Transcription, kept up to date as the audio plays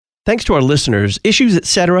Thanks to our listeners, Issues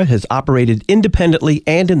Etc. has operated independently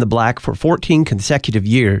and in the black for 14 consecutive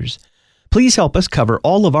years. Please help us cover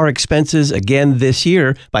all of our expenses again this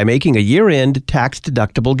year by making a year-end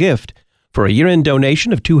tax-deductible gift. For a year-end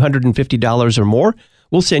donation of $250 or more,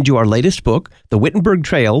 we'll send you our latest book, The Wittenberg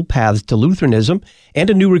Trail, Paths to Lutheranism,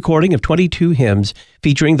 and a new recording of 22 hymns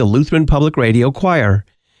featuring the Lutheran Public Radio Choir.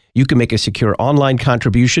 You can make a secure online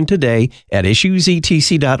contribution today at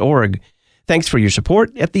issuesetc.org. Thanks for your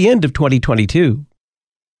support at the end of 2022.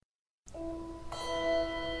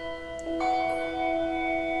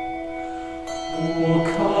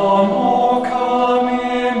 O come,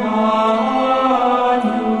 Emmanuel,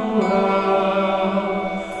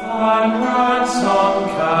 and ransom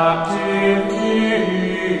captive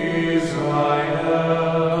Israel,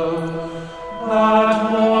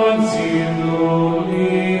 that once in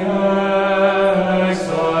lonely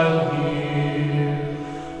exile here,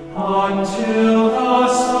 until the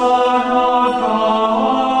Son of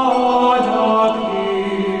God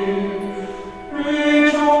appear.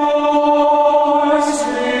 Rejoice,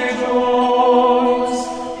 rejoice,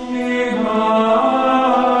 Emmanuel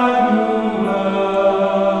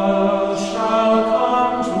shall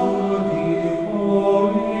come to thee,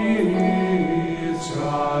 holy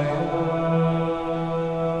Israel.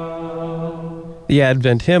 The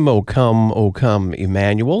Advent hymn, O come,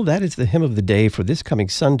 Emmanuel. That is the hymn of the day for this coming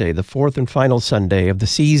Sunday, the fourth and final Sunday of the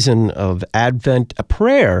season of Advent, a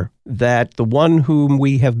prayer that the one whom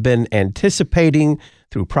we have been anticipating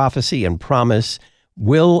through prophecy and promise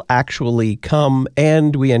will actually come,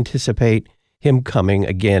 and we anticipate him coming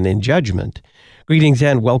again in judgment. Greetings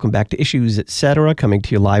and welcome back to Issues Etc., coming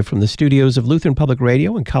to you live from the studios of Lutheran Public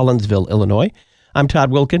Radio in Collinsville, Illinois. I'm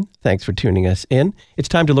Todd Wilkin. Thanks for tuning us in. It's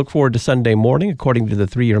time to look forward to Sunday morning, according to the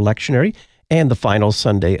three-year lectionary, and the final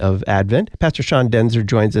Sunday of Advent. Pastor Sean Denzer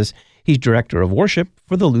joins us. He's Director of Worship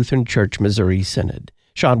for the Lutheran Church Missouri Synod.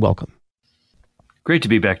 Sean, welcome. Great to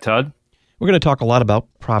be back, Todd. We're going to talk a lot about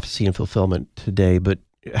prophecy and fulfillment today, but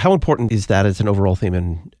how important is that as an overall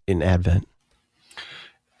theme in Advent?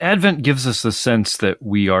 Advent gives us the sense that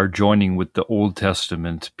we are joining with the Old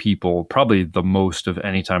Testament people probably the most of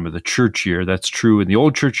any time of the church year. That's true in the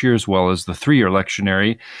Old Church year as well as the three-year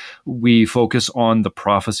lectionary. We focus on the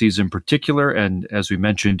prophecies in particular, and as we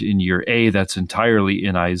mentioned in year A, that's entirely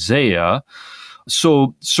in Isaiah.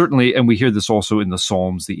 So certainly, and we hear this also in the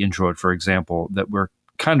Psalms, the intro, for example, that we're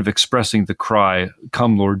kind of expressing the cry,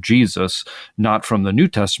 "Come, Lord Jesus," not from the New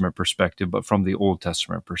Testament perspective, but from the Old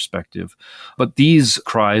Testament perspective. But these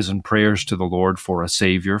cries and prayers to the Lord for a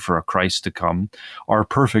Savior, for a Christ to come, are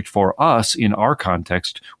perfect for us in our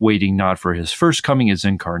context, waiting not for his first coming, his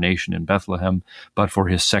incarnation in Bethlehem, but for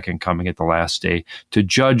his second coming at the last day to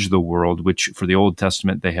judge the world, which for the Old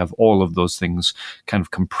Testament, they have all of those things kind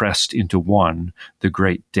of compressed into one, the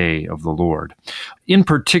great day of the Lord. In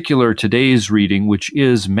particular, today's reading, which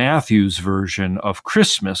is Matthew's version of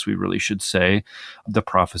Christmas, we really should say, the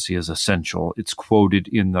prophecy is essential. It's quoted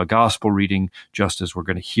in the gospel reading just as we're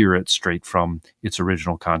going to hear it straight from its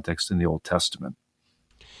original context in the Old Testament.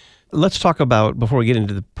 Let's talk about, before we get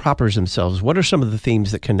into the propers themselves, what are some of the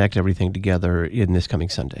themes that connect everything together in this coming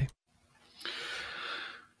Sunday?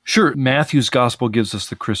 Sure. Matthew's gospel gives us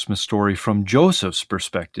the Christmas story from Joseph's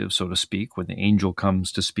perspective, so to speak, when the angel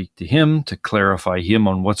comes to speak to him, to clarify him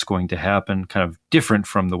on what's going to happen, kind of different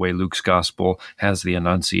from the way Luke's gospel has the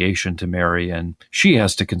Annunciation to Mary, and she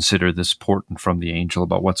has to consider this portent from the angel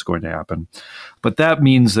about what's going to happen. But that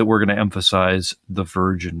means that we're going to emphasize the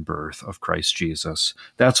virgin birth of Christ Jesus.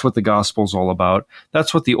 That's what the gospel's all about.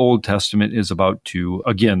 That's what the Old Testament is about too.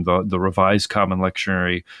 Again, the Revised Common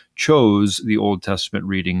Lectionary chose the Old Testament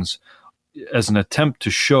readings as an attempt to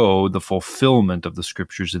show the fulfillment of the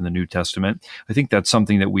scriptures in the New Testament. I think that's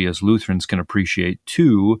something that we as Lutherans can appreciate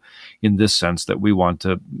too, in this sense that we want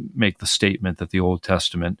to make the statement that the Old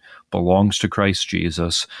Testament belongs to Christ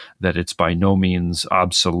Jesus, that it's by no means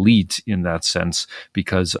obsolete in that sense,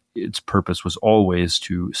 because its purpose was always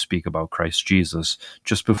to speak about Christ Jesus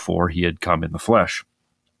just before he had come in the flesh.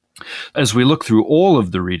 As we look through all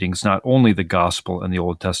of the readings, not only the Gospel and the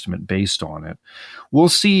Old Testament based on it, we'll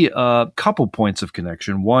see a couple points of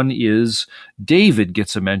connection. One is David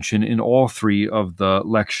gets a mention in all three of the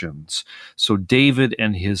lections. So David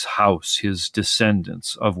and his house, his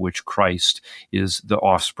descendants, of which Christ is the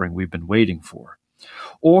offspring we've been waiting for.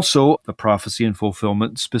 Also, the prophecy and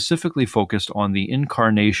fulfillment specifically focused on the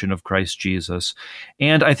incarnation of Christ Jesus.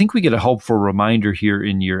 And I think we get a helpful reminder here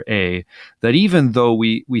in year A that even though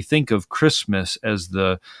we think of Christmas as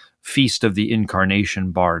the feast of the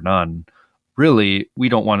incarnation bar none, really, we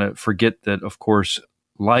don't want to forget that, of course,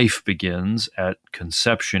 life begins at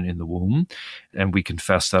conception in the womb. And we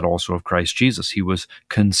confess that also of Christ Jesus. He was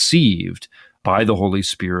conceived by the Holy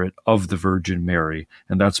Spirit of the Virgin Mary.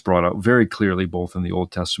 And that's brought out very clearly both in the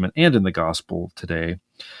Old Testament and in the Gospel today.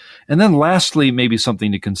 And then lastly, maybe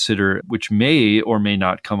something to consider, which may or may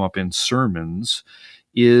not come up in sermons,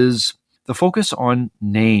 is the focus on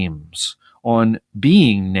names, on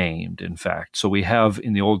being named, in fact. So we have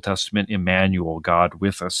in the Old Testament, Emmanuel, God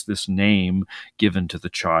with us, this name given to the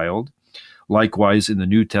child. Likewise, in the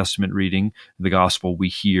New Testament reading, the Gospel, we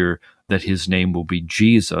hear that his name will be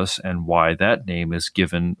Jesus, and why that name is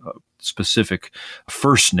given a specific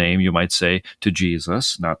first name, you might say, to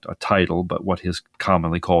Jesus, not a title, but what his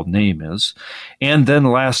commonly called name is. And then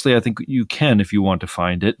lastly, I think you can, if you want to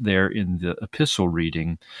find it, there in the epistle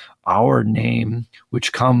reading, our name,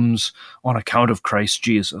 which comes on account of Christ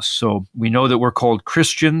Jesus. So we know that we're called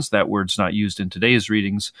Christians. That word's not used in today's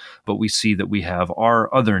readings, but we see that we have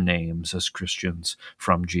our other names as Christians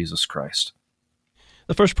from Jesus Christ.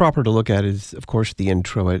 The first proper to look at is, of course, the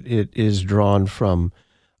intro. It is drawn from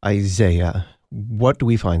Isaiah. What do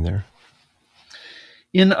we find there?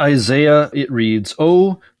 In Isaiah, it reads,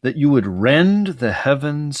 "Oh, that you would rend the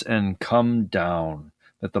heavens and come down,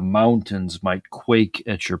 that the mountains might quake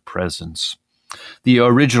at your presence." The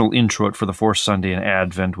original introit for the fourth Sunday in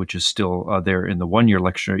Advent, which is still there in the one-year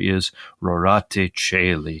lecture, is Rorate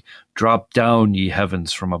Caeli. Drop down, ye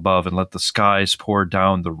heavens from above, and let the skies pour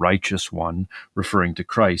down the righteous one, referring to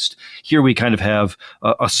Christ. Here we kind of have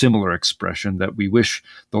a similar expression that we wish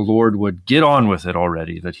the Lord would get on with it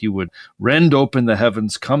already, that he would rend open the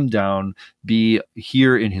heavens, come down, be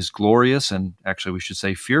here in his glorious, and actually we should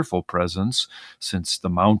say fearful presence, since the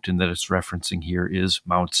mountain that it's referencing here is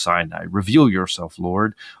Mount Sinai. Reveal yourself,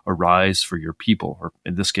 Lord, arise for your people, or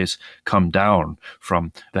in this case, come down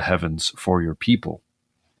from the heavens for your people.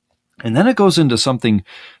 And then it goes into something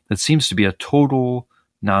that seems to be a total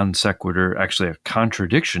non sequitur, actually a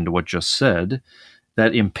contradiction to what just said.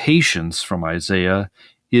 That impatience from Isaiah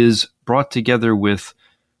is brought together with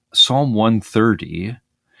Psalm 130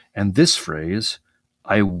 and this phrase,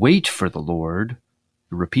 I wait for the Lord.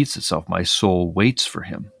 It repeats itself, my soul waits for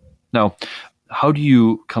him. Now, how do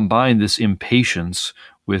you combine this impatience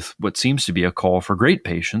with what seems to be a call for great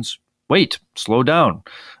patience? Wait, slow down,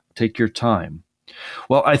 take your time.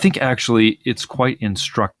 Well, I think actually it's quite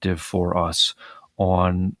instructive for us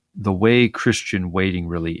on the way Christian waiting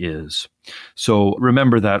really is. So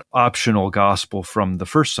remember that optional gospel from the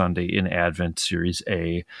first Sunday in Advent Series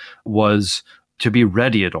A was to be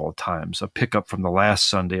ready at all times, a pickup from the last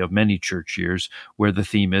Sunday of many church years where the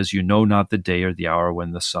theme is, you know not the day or the hour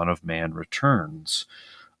when the Son of Man returns.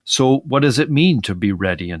 So what does it mean to be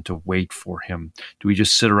ready and to wait for him? Do we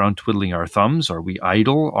just sit around twiddling our thumbs? Are we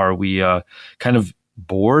idle? Are we kind of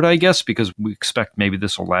bored, I guess, because we expect maybe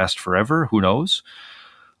this will last forever? Who knows?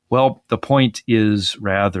 Well, the point is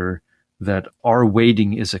rather that our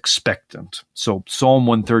waiting is expectant. So Psalm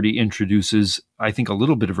 130 introduces, I think, a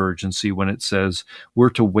little bit of urgency when it says we're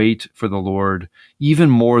to wait for the Lord even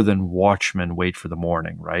more than watchmen wait for the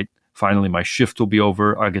morning, right? Finally, my shift will be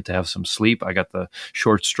over. I get to have some sleep. I got the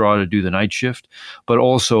short straw to do the night shift. But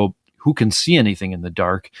also, who can see anything in the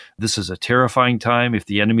dark? This is a terrifying time. If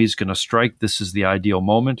the enemy's going to strike, this is the ideal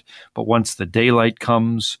moment. But once the daylight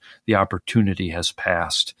comes, the opportunity has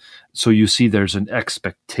passed. So you see there's an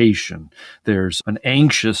expectation. There's an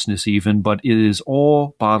anxiousness even, but it is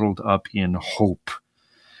all bottled up in hope.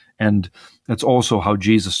 And that's also how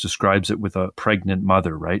Jesus describes it with a pregnant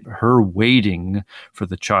mother, right? Her waiting for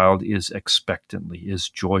the child is expectantly, is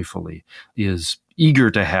joyfully, is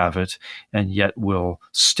eager to have it, and yet will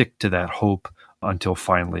stick to that hope until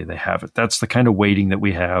finally they have it. That's the kind of waiting that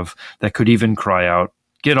we have that could even cry out,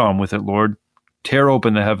 get on with it, Lord. Tear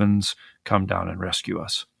open the heavens, come down and rescue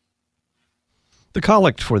us. The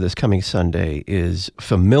collect for this coming Sunday is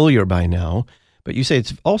familiar by now, but you say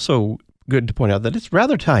it's also good to point out that it's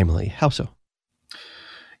rather timely. How so?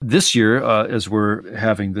 This year, as we're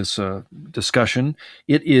having this discussion,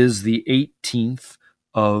 it is the 18th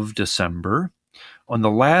of December. On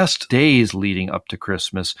the last days leading up to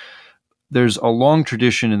Christmas, there's a long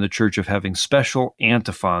tradition in the church of having special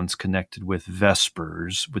antiphons connected with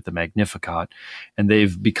Vespers, with the Magnificat, and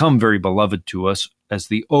they've become very beloved to us as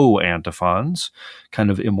the O antiphons, kind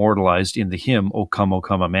of immortalized in the hymn, O come,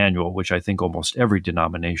 Emmanuel, which I think almost every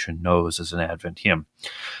denomination knows as an Advent hymn.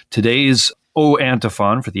 Today's O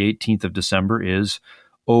antiphon for the 18th of December is,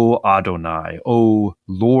 O Adonai, O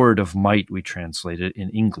Lord of Might, we translate it in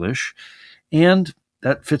English, and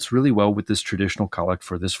that fits really well with this traditional collect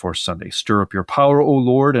for this fourth Sunday. Stir up your power, O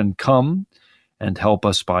Lord, and come and help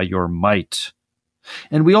us by your might.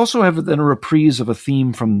 And we also have then a reprise of a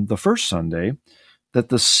theme from the first Sunday, that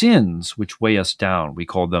the sins which weigh us down, we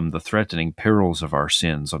call them the threatening perils of our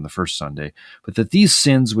sins on the first Sunday, but that these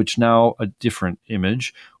sins, which now a different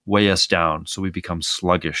image, weigh us down, so we become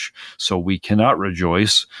sluggish, so we cannot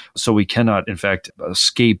rejoice, so we cannot, in fact,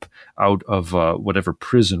 escape out of whatever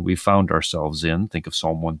prison we found ourselves in. Think of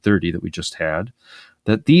Psalm 130 that we just had,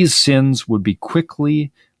 that these sins would be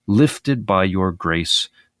quickly lifted by your grace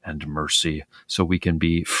and mercy, so we can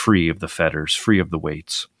be free of the fetters, free of the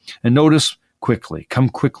weights. And notice, quickly. Come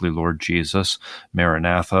quickly, Lord Jesus,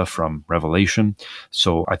 Maranatha from Revelation.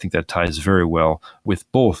 So I think that ties very well with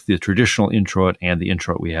both the traditional introit and the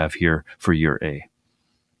introit we have here for year A.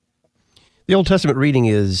 The Old Testament reading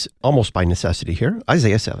is almost by necessity here,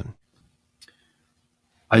 Isaiah 7.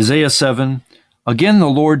 Isaiah 7, again the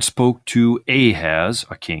Lord spoke to Ahaz,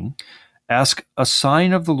 a king, ask a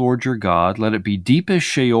sign of the Lord your God, let it be deep as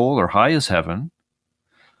Sheol or high as heaven.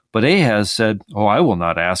 But Ahaz said, oh, I will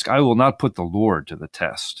not ask. I will not put the Lord to the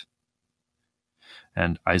test.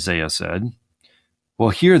 And Isaiah said, well,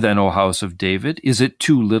 hear then, O house of David, is it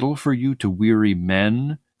too little for you to weary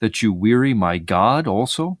men, that you weary my God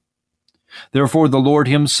also? Therefore the Lord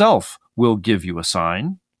himself will give you a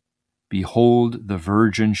sign. Behold, the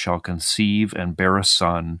virgin shall conceive and bear a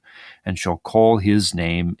son, and shall call his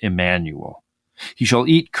name Emmanuel. He shall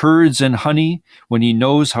eat curds and honey when he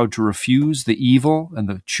knows how to refuse the evil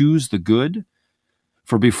and choose the good.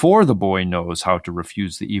 For before the boy knows how to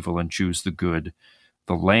refuse the evil and choose the good,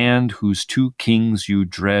 the land whose two kings you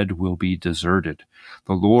dread will be deserted.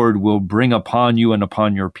 The Lord will bring upon you and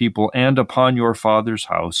upon your people and upon your father's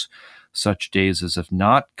house such days as have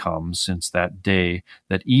not come since that day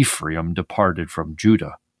that Ephraim departed from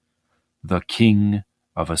Judah, the king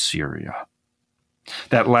of Assyria.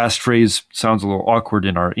 That last phrase sounds a little awkward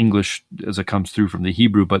in our English as it comes through from the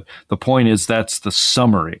Hebrew, but the point is that's the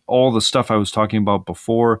summary. All the stuff I was talking about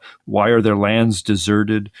before, why are their lands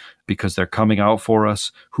deserted? Because they're coming out for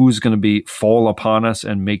us. Who's going to fall upon us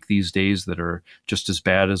and make these days that are just as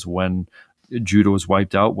bad as when Judah was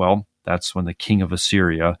wiped out? Well, that's when the king of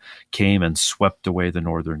Assyria came and swept away the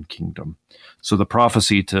northern kingdom. So the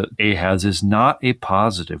prophecy to Ahaz is not a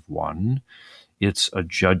positive one. It's a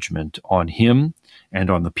judgment on him and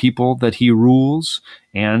on the people that he rules,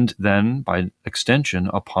 and then, by extension,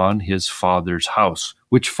 upon his father's house.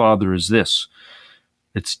 Which father is this?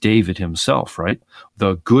 It's David himself, right?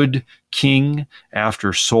 The good king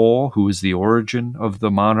after Saul, who is the origin of the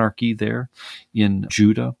monarchy there in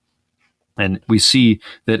Judah. And we see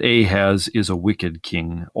that Ahaz is a wicked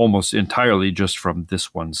king, almost entirely just from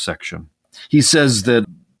this one section. He says that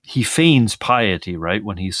he feigns piety, right?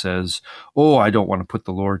 When he says, oh, I don't want to put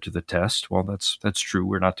the Lord to the test. Well, that's true.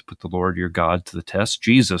 We're not to put the Lord, your God, to the test.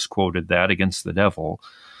 Jesus quoted that against the devil.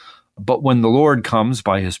 But when the Lord comes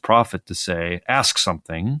by his prophet to say, ask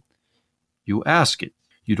something, you ask it.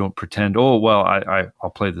 You don't pretend, oh, well, I'll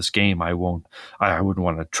play this game. I wouldn't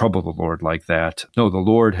want to trouble the Lord like that. No, the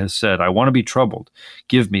Lord has said, I want to be troubled.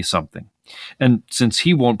 Give me something. And since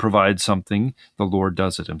he won't provide something, the Lord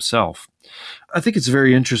does it himself. I think it's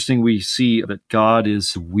very interesting. We see that God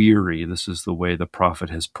is weary. This is the way the prophet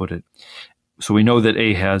has put it. So we know that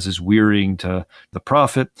Ahaz is wearying to the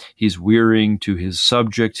prophet. He's wearying to his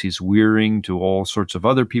subjects. He's wearying to all sorts of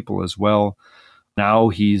other people as well. Now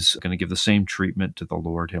he's going to give the same treatment to the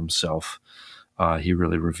Lord himself. He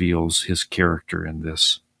really reveals his character in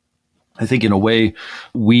this. I think in a way,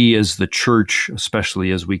 we as the church,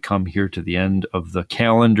 especially as we come here to the end of the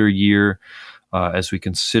calendar year, as we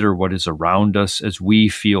consider what is around us, as we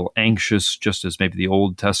feel anxious, just as maybe the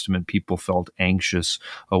Old Testament people felt anxious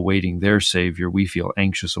awaiting their Savior, we feel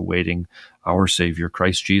anxious awaiting our Savior,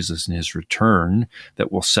 Christ Jesus, and his return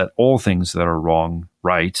that will set all things that are wrong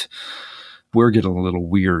right. We're getting a little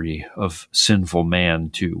weary of sinful man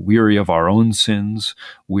too, weary of our own sins,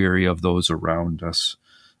 weary of those around us.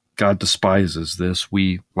 God despises this.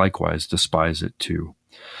 We likewise despise it too.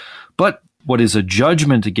 But what is a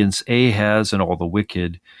judgment against Ahaz and all the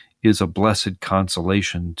wicked is a blessed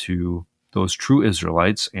consolation to those true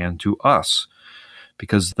Israelites and to us,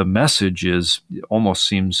 because the message almost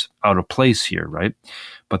seems out of place here, right?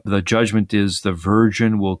 But the judgment is the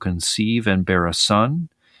virgin will conceive and bear a son,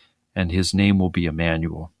 and his name will be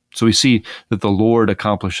Emmanuel. So we see that the Lord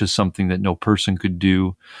accomplishes something that no person could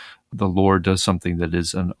do. The Lord does something that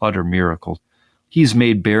is an utter miracle. He's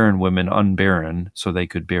made barren women unbarren so they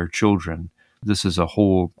could bear children. This is a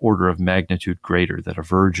whole order of magnitude greater, that a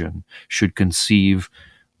virgin should conceive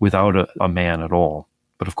without a man at all.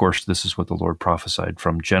 But of course, this is what the Lord prophesied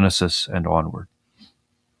from Genesis and onward.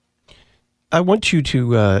 I want you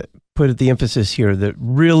to put the emphasis here that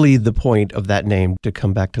really the point of that name, to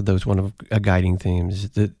come back to those one of guiding themes,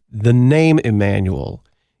 that the name Emmanuel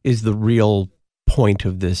is the real point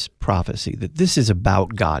of this prophecy, that this is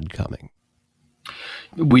about God coming.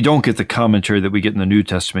 We don't get the commentary that we get in the New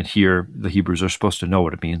Testament here. The Hebrews are supposed to know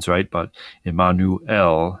what it means, right? But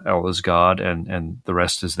Emmanuel, El is God, and the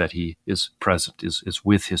rest is that he is present, is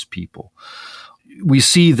with his people. We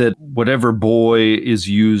see that whatever boy is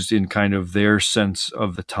used in kind of their sense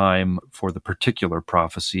of the time for the particular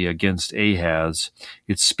prophecy against Ahaz,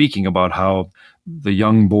 it's speaking about how the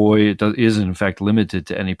young boy isn't in fact limited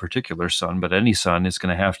to any particular son, but any son is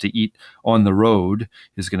going to have to eat on the road,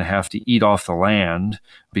 is going to have to eat off the land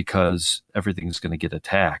because everything's going to get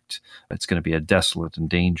attacked. It's going to be a desolate and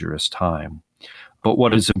dangerous time. But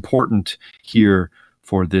what is important here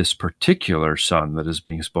for this particular son that is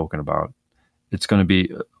being spoken about, it's going to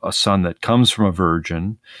be a son that comes from a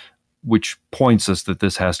virgin, which points us that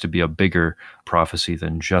this has to be a bigger prophecy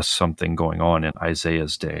than just something going on in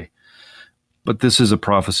Isaiah's day. But this is a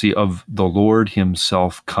prophecy of the Lord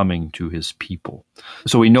himself coming to his people.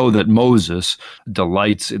 So we know that Moses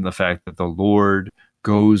delights in the fact that the Lord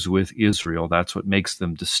goes with Israel. That's what makes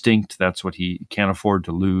them distinct. That's what he can't afford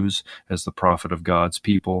to lose as the prophet of God's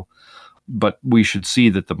people. But we should see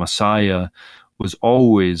that the Messiah was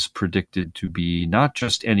always predicted to be not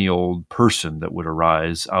just any old person that would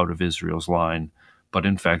arise out of Israel's line, but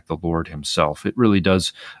in fact the Lord himself. It really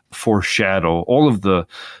does foreshadow all of the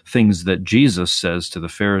things that Jesus says to the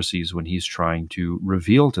Pharisees when he's trying to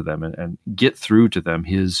reveal to them and get through to them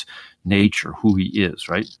his nature, who he is,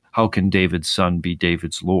 right? How can David's son be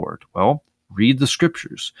David's Lord? Well, read the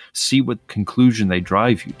scriptures, see what conclusion they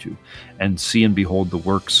drive you to, and see and behold the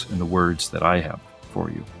works and the words that I have for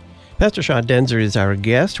you. Pastor Sean Daenzer is our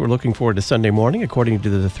guest. We're looking forward to Sunday morning according to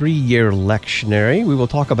the 3-year lectionary. We will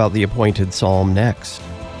talk about the appointed psalm next.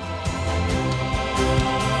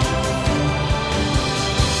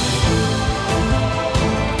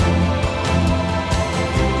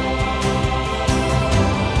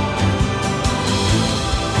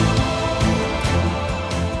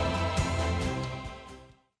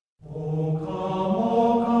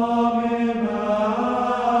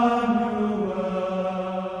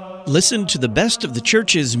 Listen to the best of the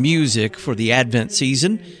church's music for the Advent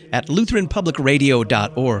season at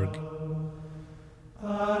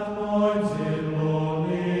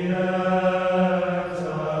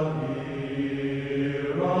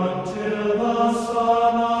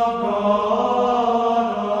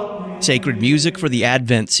Sacred music for the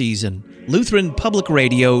Advent season,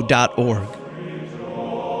 LutheranPublicRadio.org.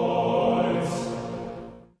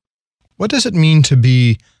 What does it mean to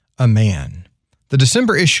be a man? The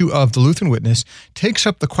December issue of the Lutheran Witness takes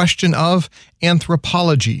up the question of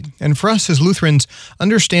anthropology. And for us as Lutherans,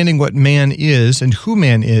 understanding what man is and who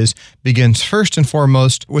man is begins first and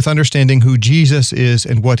foremost with understanding who Jesus is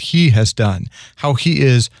and what he has done, how he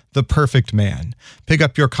is the perfect man. Pick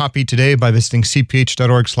up your copy today by visiting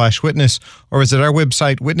cph.org/witness or visit our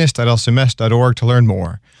website, witness.lcms.org, to learn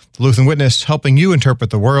more. The Lutheran Witness, helping you interpret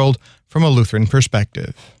the world from a Lutheran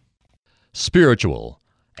perspective. Spiritual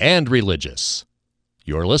and religious.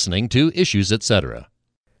 You're listening to Issues, Etc.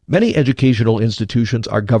 Many educational institutions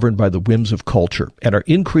are governed by the whims of culture and are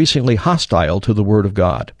increasingly hostile to the Word of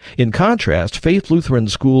God. In contrast, Faith Lutheran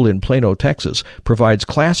School in Plano, Texas, provides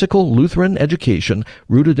classical Lutheran education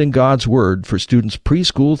rooted in God's Word for students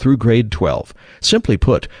preschool through grade 12. Simply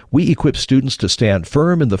put, we equip students to stand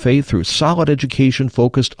firm in the faith through solid education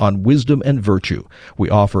focused on wisdom and virtue. We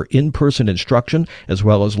offer in-person instruction as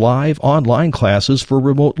well as live online classes for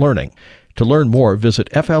remote learning. To learn more, visit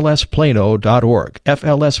flsplano.org,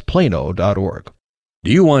 flsplano.org.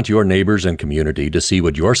 Do you want your neighbors and community to see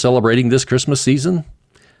what you're celebrating this Christmas season?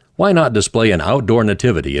 Why not display an outdoor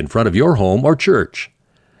nativity in front of your home or church?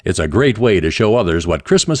 It's a great way to show others what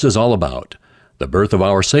Christmas is all about, the birth of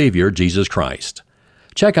our Savior, Jesus Christ.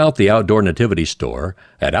 Check out the Outdoor Nativity Store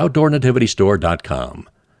at OutdoorNativityStore.com.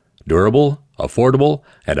 Durable, affordable,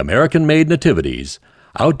 and American-made nativities,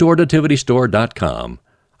 OutdoorNativityStore.com.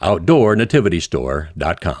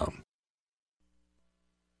 OutdoorNativityStore.com.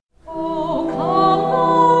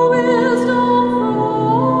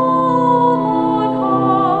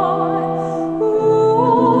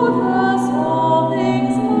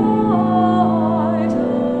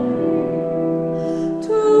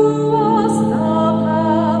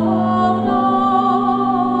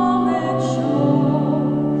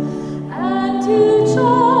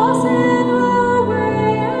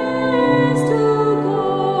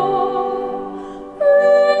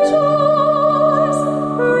 Rejoice.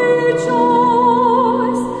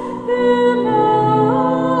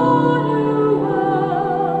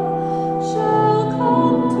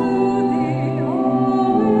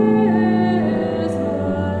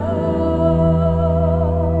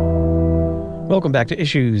 Welcome back to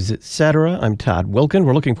Issues, Etc. I'm Todd Wilkin.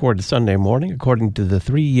 We're looking forward to Sunday morning, according to the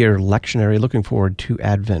 3-year lectionary. Looking forward to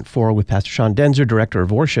Advent 4 with Pastor Sean Denzer, Director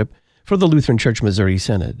of Worship for the Lutheran Church Missouri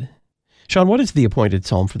Synod. Sean, what is the appointed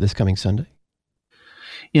psalm for this coming Sunday?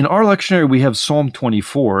 In our lectionary, we have Psalm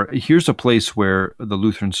 24. Here's a place where the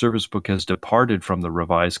Lutheran Service Book has departed from the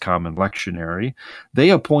Revised Common Lectionary. They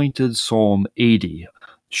appointed Psalm 80.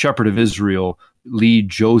 Shepherd of Israel, lead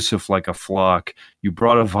Joseph like a flock. You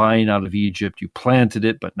brought a vine out of Egypt. You planted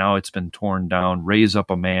it, but now it's been torn down. Raise up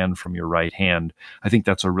a man from your right hand. I think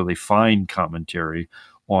that's a really fine commentary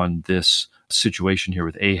on this situation here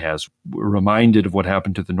with Ahaz. We're reminded of what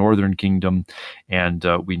happened to the northern kingdom, and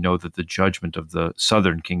we know that the judgment of the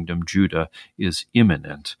southern kingdom, Judah, is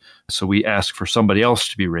imminent. So we ask for somebody else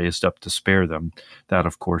to be raised up to spare them. That,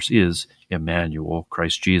 of course, is Emmanuel,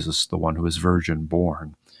 Christ Jesus, the one who is virgin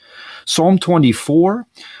born. Psalm 24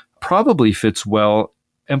 probably fits well,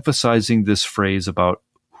 emphasizing this phrase about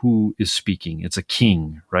who is speaking. It's a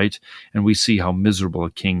king, right? And we see how miserable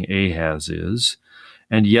a king Ahaz is.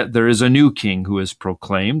 And yet there is a new king who is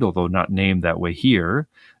proclaimed, although not named that way here.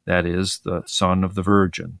 That is the Son of the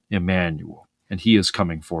Virgin, Emmanuel. And he is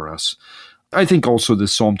coming for us. I think also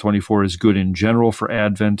this Psalm 24 is good in general for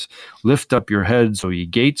Advent. Lift up your heads, O ye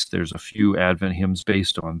gates. There's a few Advent hymns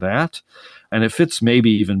based on that. And it fits maybe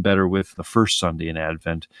even better with the first Sunday in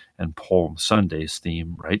Advent and Palm Sunday's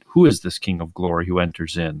theme, right? Who is this King of glory who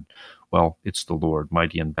enters in? Well, it's the Lord,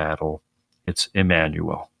 mighty in battle. It's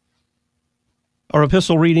Emmanuel. Our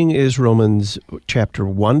epistle reading is Romans chapter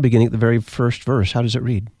 1, beginning at the very first verse. How does it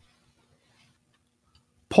read?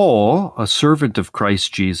 Paul, a servant of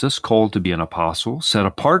Christ Jesus, called to be an apostle, set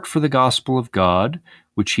apart for the gospel of God,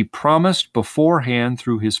 which he promised beforehand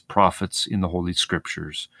through his prophets in the Holy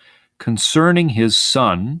Scriptures, concerning his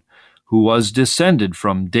Son, who was descended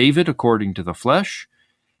from David according to the flesh,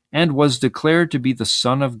 and was declared to be the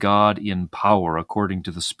Son of God in power according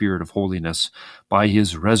to the Spirit of holiness by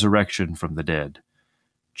his resurrection from the dead,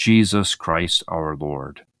 Jesus Christ our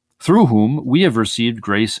Lord, through whom we have received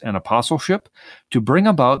grace and apostleship to bring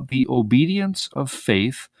about the obedience of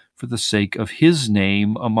faith for the sake of his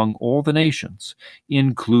name among all the nations,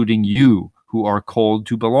 including you who are called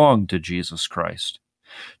to belong to Jesus Christ.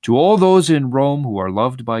 To all those in Rome who are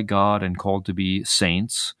loved by God and called to be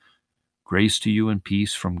saints, grace to you and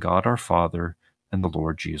peace from God our Father and the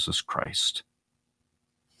Lord Jesus Christ.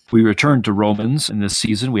 We returned to Romans in this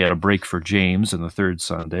season. We had a break for James in the third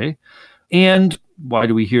Sunday. And why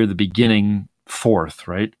do we hear the beginning fourth,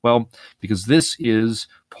 right? Well, because this is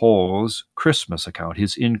Paul's Christmas account,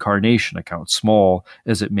 his incarnation account, small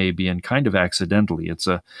as it may be and kind of accidentally. It's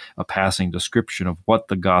a passing description of what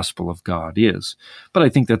the gospel of God is. But I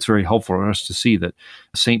think that's very helpful for us to see that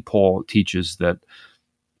St. Paul teaches that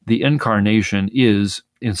the incarnation is,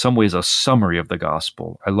 in some ways, a summary of the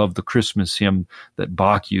gospel. I love the Christmas hymn that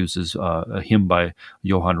Bach uses, a hymn by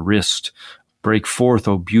Johann Rist, Break forth,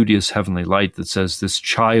 O beauteous heavenly light, that says, this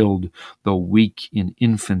child, though weak in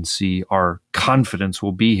infancy, our confidence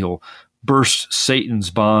will be. He'll burst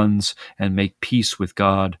Satan's bonds and make peace with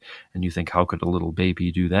God. And you think, how could a little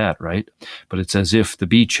baby do that, right? But it's as if the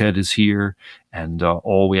beachhead is here, and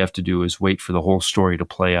all we have to do is wait for the whole story to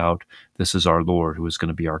play out. This is our Lord, who is going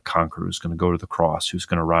to be our conqueror, who's going to go to the cross, who's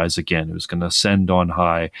going to rise again, who's going to ascend on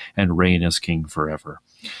high and reign as king forever.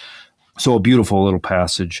 So a beautiful little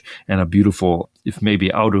passage, and a beautiful, if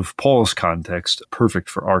maybe out of Paul's context, perfect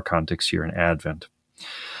for our context here in Advent.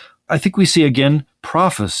 I think we see again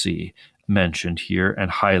prophecy mentioned here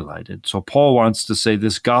and highlighted. So Paul wants to say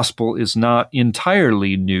this gospel is not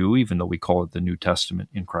entirely new, even though we call it the New Testament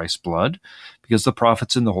in Christ's blood, because the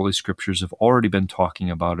prophets in the Holy Scriptures have already been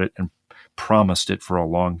talking about it and promised it for a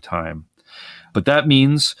long time. But that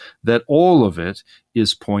means that all of it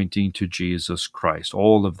is pointing to Jesus Christ,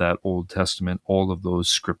 all of that Old Testament, all of those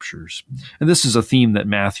scriptures. And this is a theme that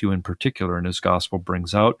Matthew in particular in his gospel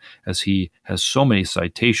brings out, as he has so many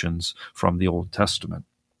citations from the Old Testament.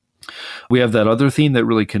 We have that other theme that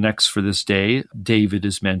really connects for this day. David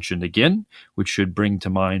is mentioned again, which should bring to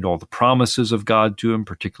mind all the promises of God to him,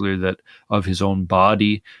 particularly that of his own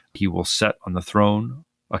body he will set on the throne,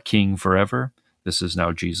 a king forever. This is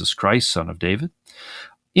now Jesus Christ, son of David.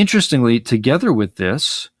 Interestingly, together with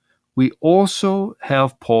this, we also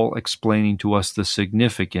have Paul explaining to us the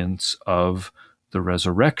significance of the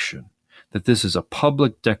resurrection, that this is a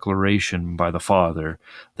public declaration by the Father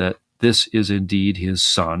that this is indeed his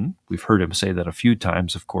Son. We've heard him say that a few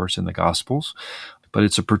times, of course, in the Gospels, but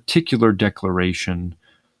it's a particular declaration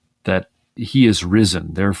that he is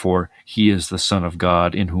risen, therefore he is the Son of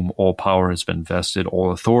God, in whom all power has been vested,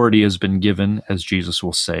 all authority has been given, as Jesus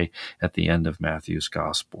will say at the end of Matthew's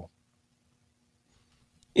Gospel.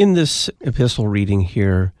 In this epistle reading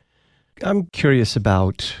here, I'm curious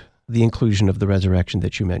about the inclusion of the resurrection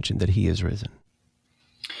that you mentioned, that he is risen.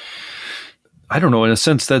 I don't know. In a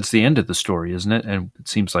sense, that's the end of the story, isn't it? And it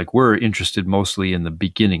seems like we're interested mostly in the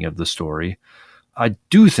beginning of the story. I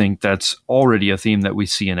do think that's already a theme that we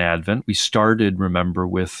see in Advent. We started, remember,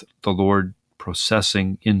 with the Lord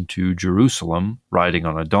processing into Jerusalem, riding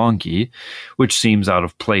on a donkey, which seems out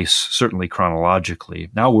of place, certainly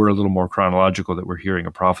chronologically. Now we're a little more chronological, that we're hearing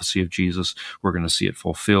a prophecy of Jesus. We're going to see it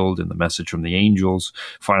fulfilled in the message from the angels.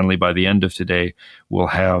 Finally, by the end of today, we'll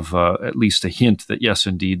have at least a hint that, yes,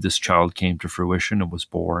 indeed, this child came to fruition and was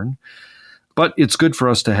born. But it's good for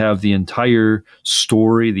us to have the entire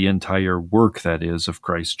story, the entire work, that is, of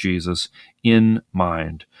Christ Jesus in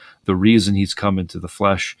mind. The reason he's come into the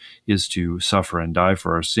flesh is to suffer and die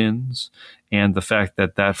for our sins. And the fact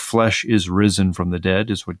that that flesh is risen from the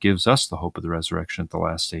dead is what gives us the hope of the resurrection at the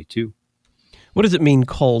last day, too. What does it mean,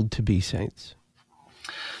 called to be saints?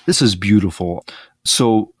 This is beautiful.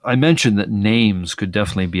 So I mentioned that names could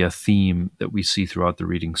definitely be a theme that we see throughout the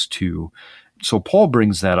readings, too. So Paul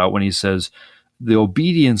brings that out when he says, the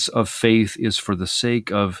obedience of faith is for the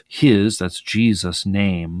sake of his, that's Jesus'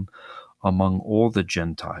 name, among all the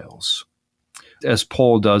Gentiles. As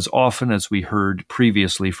Paul does often, as we heard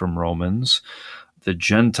previously from Romans, the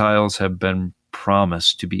Gentiles have been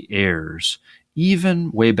promised to be heirs,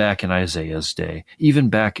 even way back in Isaiah's day, even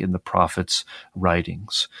back in the prophets'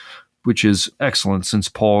 writings, which is excellent since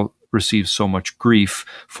Paul receives so much grief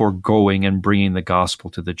for going and bringing the gospel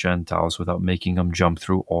to the Gentiles without making them jump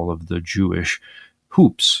through all of the Jewish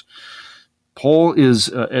hoops. Paul is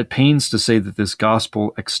at pains to say that this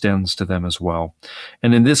gospel extends to them as well.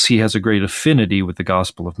 And in this, he has a great affinity with the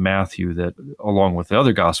Gospel of Matthew that, along with the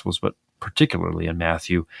other Gospels, but particularly in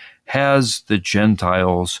Matthew, has the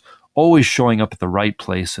Gentiles always showing up at the right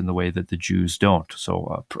place in the way that the Jews don't.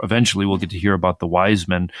 So eventually we'll get to hear about the wise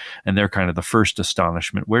men, and they're kind of the first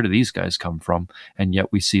astonishment. Where do these guys come from? And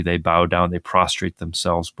yet we see they bow down, they prostrate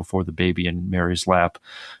themselves before the baby in Mary's lap,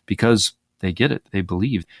 because they get it. They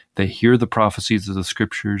believe. They hear the prophecies of the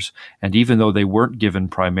scriptures, and even though they weren't given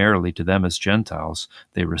primarily to them as Gentiles,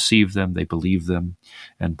 they receive them, they believe them.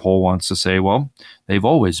 And Paul wants to say, well, they've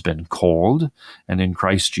always been called, and in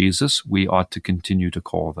Christ Jesus, we ought to continue to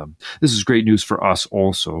call them. This is great news for us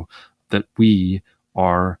also, that we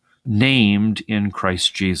are named in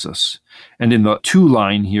Christ Jesus. And in the to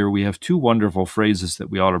line here, we have two wonderful phrases that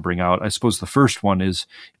we ought to bring out. I suppose the first one is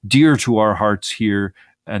dear to our hearts here,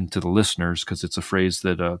 and to the listeners, because it's a phrase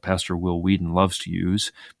that Pastor Will Whedon loves to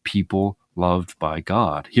use, people loved by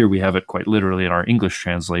God. Here we have it quite literally in our English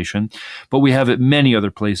translation, but we have it many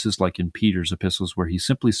other places, like in Peter's epistles, where he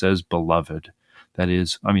simply says, beloved. That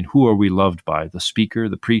is, who are we loved by? The speaker,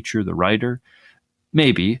 the preacher, the writer?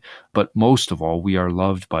 Maybe, but most of all, we are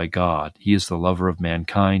loved by God. He is the lover of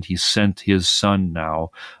mankind. He sent his Son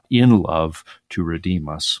now in love to redeem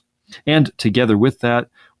us. And together with that,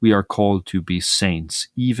 we are called to be saints,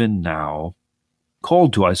 even now.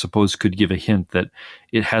 Called to, I suppose, could give a hint that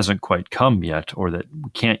it hasn't quite come yet, or that we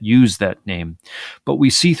can't use that name. But we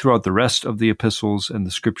see throughout the rest of the epistles and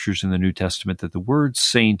the scriptures in the New Testament that the word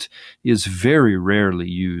saint is very rarely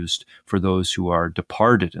used for those who are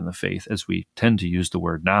departed in the faith, as we tend to use the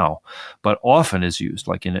word now, but often is used,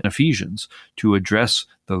 like in Ephesians, to address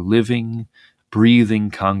the living, breathing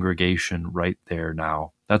congregation right there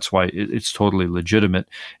now. That's why it's totally legitimate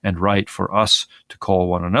and right for us to call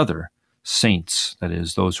one another saints, that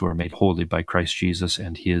is, those who are made holy by Christ Jesus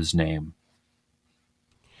and his name.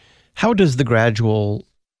 How does the gradual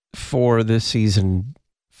for this season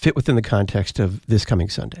fit within the context of this coming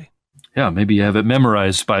Sunday? Yeah, maybe you have it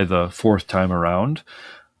memorized by the fourth time around.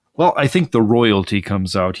 Well, I think the royalty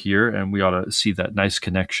comes out here, and we ought to see that nice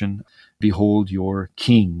connection. Behold, your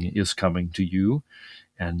king is coming to you.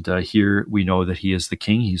 And here we know that he is the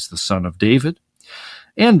king. He's the son of David.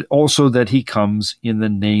 And also that he comes in the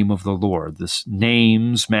name of the Lord. This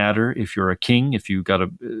names matter. If you're a king, if you've got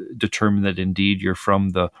to determine that indeed you're from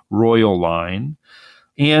the royal line.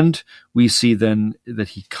 And we see then that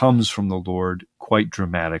he comes from the Lord quite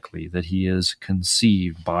dramatically, that he is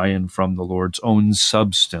conceived by and from the Lord's own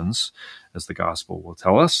substance, as the gospel will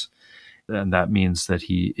tell us. And that means that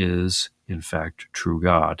he is, in fact, true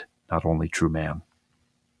God, not only true man.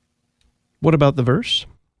 What about the verse?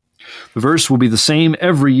 The verse will be the same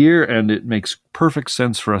every year, and it makes perfect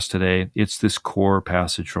sense for us today. It's this core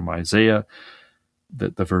passage from Isaiah,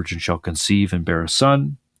 that the virgin shall conceive and bear a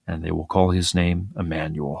son, and they will call his name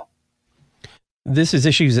Emmanuel. This is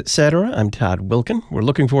Issues Etc. I'm Todd Wilkin. We're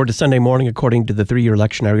looking forward to Sunday morning according to the 3-year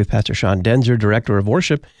lectionary with Pastor Sean Denzer, Director of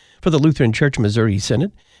Worship for the Lutheran Church Missouri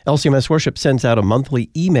Synod. LCMS Worship sends out a monthly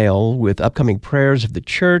email with upcoming prayers of the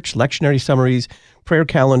church, lectionary summaries, prayer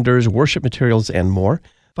calendars, worship materials, and more.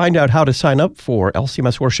 Find out how to sign up for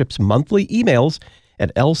LCMS Worship's monthly emails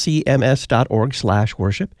at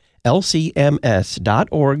lcms.org/worship,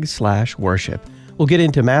 lcms.org/worship. We'll get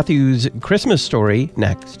into Matthew's Christmas story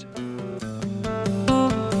next.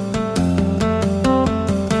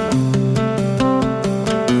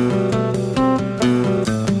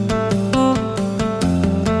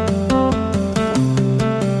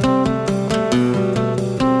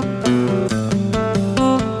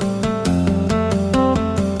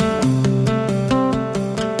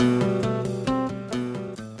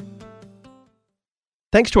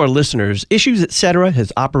 Thanks to our listeners, Issues Etc.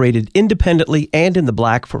 has operated independently and in the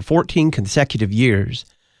black for 14 consecutive years.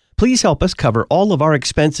 Please help us cover all of our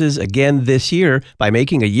expenses again this year by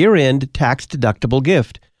making a year-end tax-deductible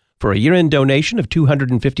gift. For a year-end donation of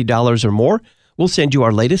 $250 or more, we'll send you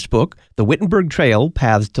our latest book, The Wittenberg Trail,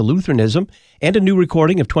 Paths to Lutheranism, and a new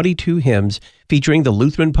recording of 22 hymns featuring the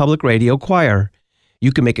Lutheran Public Radio Choir.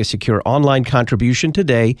 You can make a secure online contribution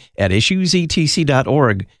today at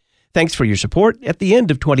issuesetc.org. Thanks for your support at the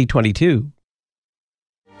end of 2022.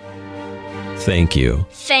 Thank you.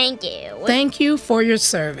 Thank you. Thank you for your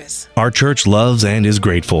service. Our church loves and is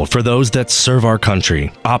grateful for those that serve our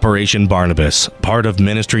country. Operation Barnabas, part of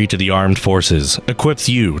Ministry to the Armed Forces, equips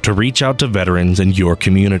you to reach out to veterans in your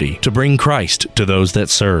community to bring Christ to those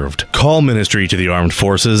that served. Call Ministry to the Armed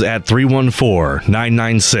Forces at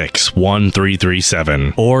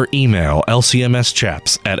 314-996-1337 or email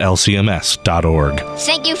lcmschaps@lcms.org.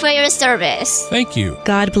 Thank you for your service. Thank you.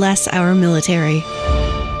 God bless our military.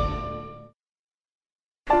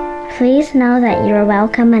 Please know that you are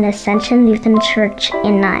welcome at Ascension Lutheran Church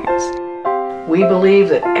in Niles. We believe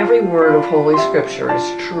that every word of Holy Scripture is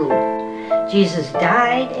true. Jesus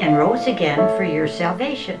died and rose again for your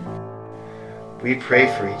salvation. We pray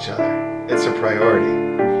for each other. It's a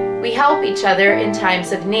priority. We help each other in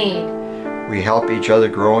times of need. We help each other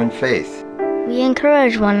grow in faith. We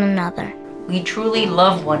encourage one another. We truly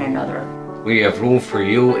love one another. We have room for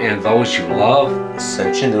you and those you love.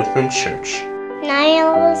 Ascension Lutheran Church,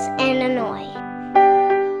 Niles and Illinois.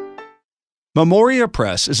 Memoria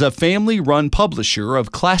Press is a family-run publisher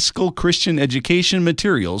of classical Christian education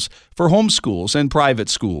materials for homeschools and private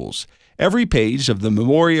schools. Every page of the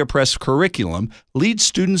Memoria Press curriculum leads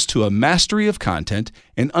students to a mastery of content,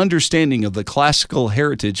 an understanding of the classical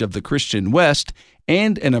heritage of the Christian West,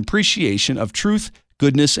 and an appreciation of truth,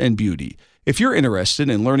 goodness, and beauty. If you're interested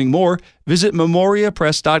in learning more, visit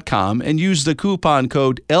memoriapress.com and use the coupon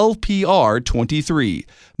code LPR23.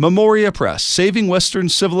 Memoria Press, saving Western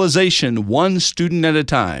civilization one student at a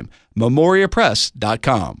time.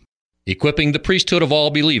 memoriapress.com. Equipping the priesthood of all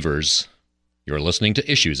believers. You're listening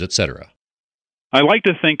to Issues, Etc. I like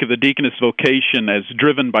to think of the deaconess vocation as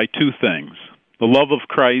driven by two things: the love of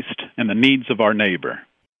Christ and the needs of our neighbor.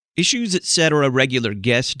 Issues Etc. regular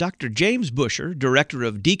guest, Dr. James Busher, Director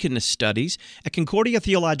of Deaconess Studies at Concordia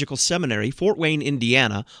Theological Seminary, Fort Wayne,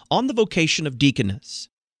 Indiana, on the vocation of deaconess.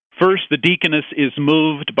 First, the deaconess is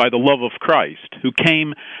moved by the love of Christ, who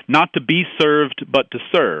came not to be served, but to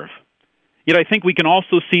serve. Yet I think we can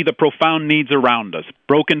also see the profound needs around us: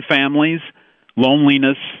 broken families,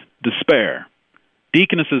 loneliness, despair.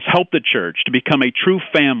 Deaconesses help the church to become a true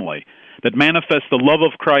family that manifests the love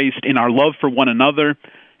of Christ in our love for one another,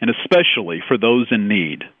 and especially for those in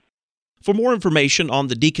need. For more information on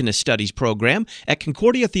the Deaconess Studies program at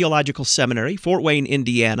Concordia Theological Seminary, Fort Wayne,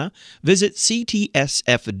 Indiana, visit ctsfw.edu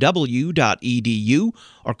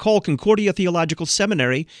or call Concordia Theological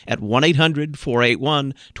Seminary at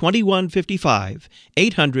 1-800-481-2155,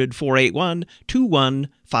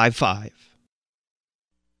 800-481-2155.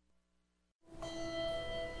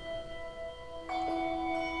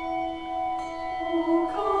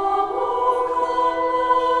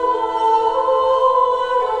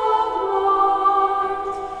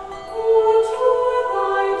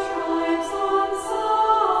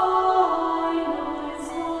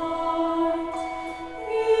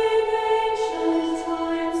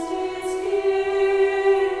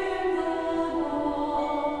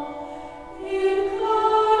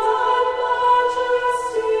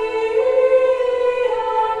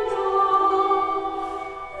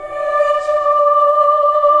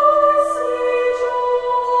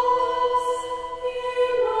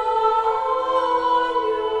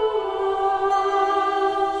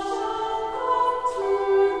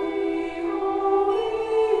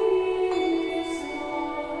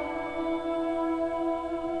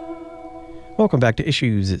 Welcome back to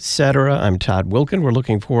Issues, Etc. I'm Todd Wilkin. We're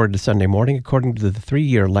looking forward to Sunday morning according to the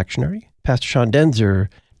 3-year lectionary. Pastor Sean Denzer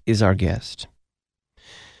is our guest.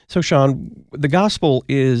 So, Sean, the gospel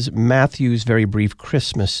is Matthew's very brief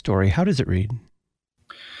Christmas story. How does it read?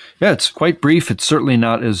 Yeah, it's quite brief. It's certainly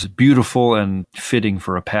not as beautiful and fitting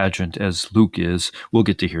for a pageant as Luke is. We'll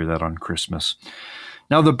get to hear that on Christmas.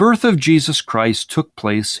 Now, the birth of Jesus Christ took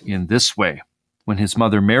place in this way. When his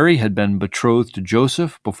mother Mary had been betrothed to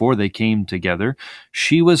Joseph before they came together,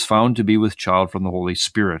 she was found to be with child from the Holy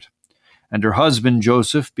Spirit. And her husband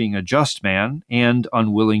Joseph, being a just man and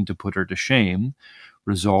unwilling to put her to shame,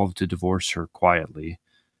 resolved to divorce her quietly.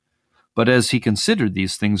 But as he considered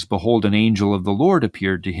these things, behold, an angel of the Lord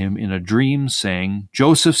appeared to him in a dream, saying,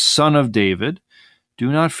 Joseph, son of David,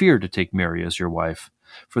 do not fear to take Mary as your wife,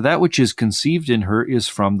 for that which is conceived in her is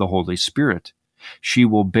from the Holy Spirit. She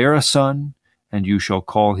will bear a son, and you shall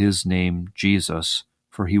call his name Jesus,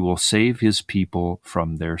 for he will save his people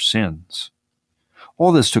from their sins.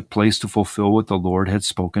 All this took place to fulfill what the Lord had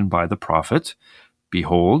spoken by the prophet.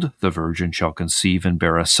 Behold, the virgin shall conceive and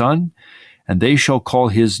bear a son, and they shall call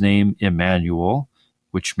his name Emmanuel,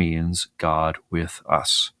 which means God with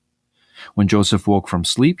us. When Joseph woke from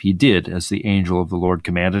sleep, he did as the angel of the Lord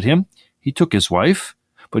commanded him. He took his wife,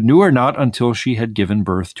 but knew her not until she had given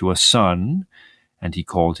birth to a son, and he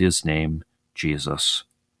called his name Jesus.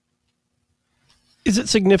 Is it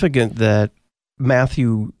significant that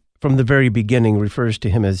Matthew, from the very beginning, refers to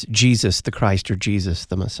him as Jesus the Christ or Jesus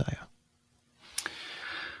the Messiah?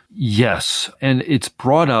 Yes, and it's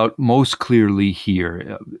brought out most clearly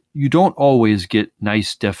here. You don't always get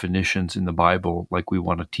nice definitions in the Bible like we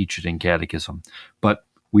want to teach it in catechism, but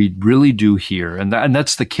we really do here, and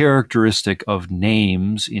that's the characteristic of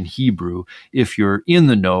names in Hebrew, if you're in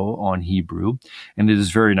the know on Hebrew, and it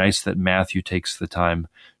is very nice that Matthew takes the time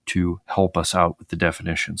to help us out with the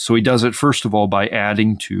definitions. So he does it, first of all, by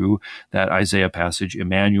adding to that Isaiah passage,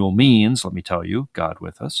 Emmanuel means, let me tell you, God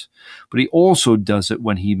with us. But he also does it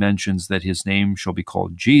when he mentions that his name shall be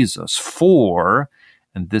called Jesus, for,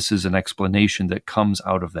 and this is an explanation that comes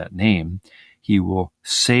out of that name, he will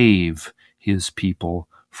save his people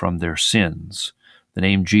from their sins. The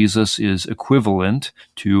name Jesus is equivalent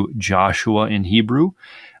to Joshua in Hebrew,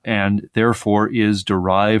 and therefore is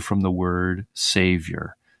derived from the word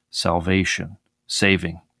Savior. Salvation,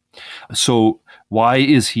 saving. So why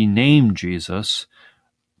is he named Jesus?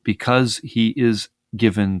 Because he is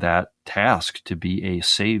given that task to be a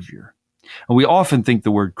savior. And we often think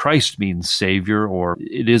the word Christ means savior, or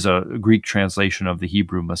it is a Greek translation of the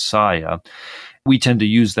Hebrew Messiah. We tend to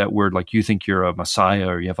use that word like you think you're a Messiah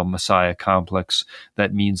or you have a Messiah complex.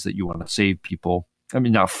 That means that you want to save people. I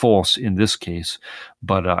mean, not false in this case,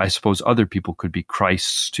 but I suppose other people could be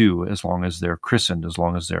Christs too, as long as they're christened, as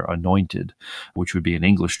long as they're anointed, which would be an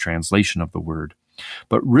English translation of the word.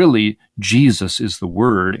 But really, Jesus is the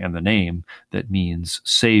word and the name that means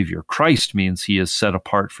Savior. Christ means he is set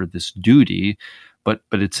apart for this duty, but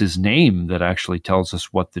it's his name that actually tells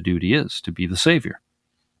us what the duty is, to be the Savior.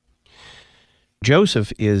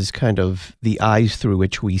 Joseph is kind of the eyes through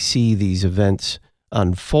which we see these events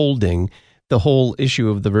unfolding. The whole issue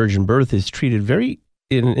of the virgin birth is treated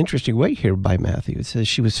in an interesting way here by Matthew. It says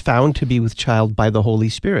she was found to be with child by the Holy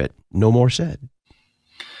Spirit. No more said.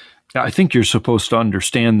 I think you're supposed to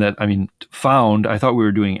understand that, found, I thought we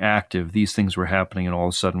were doing active. These things were happening and all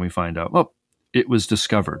of a sudden we find out, well, it was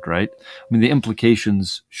discovered, right? The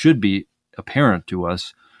implications should be apparent to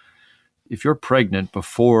us. If you're pregnant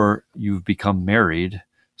before you've become married,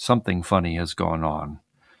 something funny has gone on.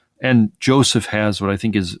 And Joseph has what I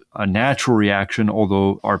think is a natural reaction,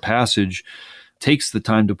 although our passage takes the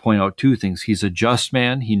time to point out two things. He's a just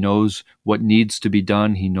man. He knows what needs to be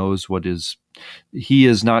done. He knows he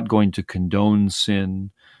is not going to condone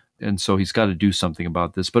sin. And so he's got to do something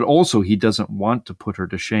about this. But also he doesn't want to put her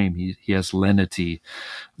to shame. He has lenity.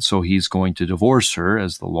 So he's going to divorce her,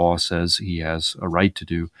 as the law says he has a right to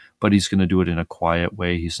do. But he's going to do it in a quiet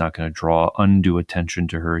way. He's not going to draw undue attention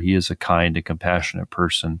to her. He is a kind and compassionate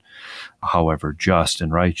person, however just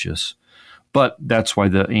and righteous. But that's why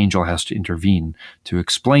the angel has to intervene to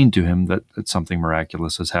explain to him that something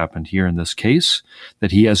miraculous has happened here in this case,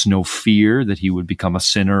 that he has no fear that he would become a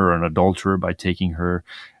sinner or an adulterer by taking her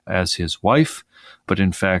as his wife, but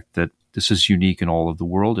in fact that this is unique in all of the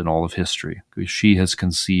world, in all of history, because she has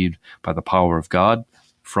conceived by the power of God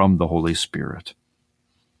from the Holy Spirit.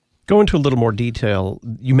 Go into a little more detail.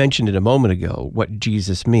 You mentioned it a moment ago, what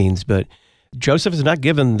Jesus means, but Joseph is not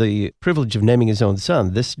given the privilege of naming his own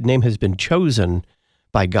son. This name has been chosen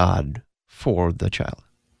by God for the child.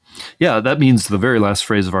 Yeah, that means the very last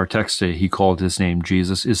phrase of our text today, he called his name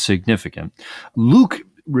Jesus, is significant. Luke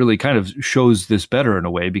really kind of shows this better in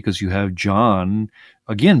a way, because you have John,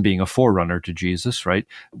 again, being a forerunner to Jesus, right?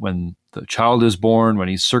 When the child is born, when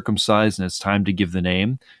he's circumcised and it's time to give the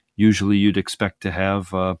name, Usually you'd expect to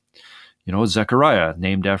have, Zechariah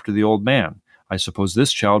named after the old man. I suppose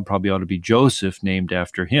this child probably ought to be Joseph, named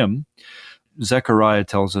after him. Zechariah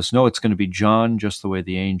tells us, no, it's going to be John, just the way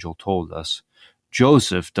the angel told us.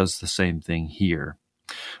 Joseph does the same thing here.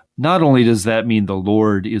 Not only does that mean the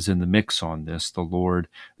Lord is in the mix on this, the Lord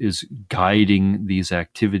is guiding these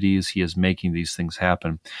activities, he is making these things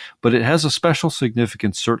happen, but it has a special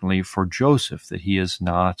significance certainly for Joseph, that he is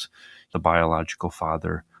not the biological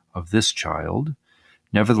father of this child.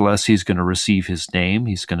 Nevertheless, he's going to receive his name.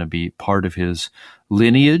 He's going to be part of his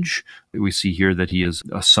lineage. We see here that he is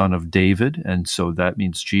a son of David, and so that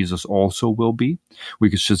means Jesus also will be.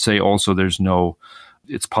 We should say also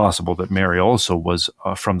it's possible that Mary also was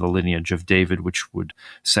from the lineage of David, which would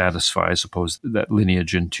satisfy, I suppose, that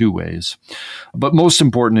lineage in two ways. But most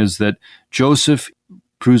important is that Joseph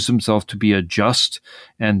proves himself to be a just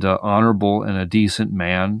and honorable and a decent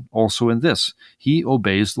man also in this. He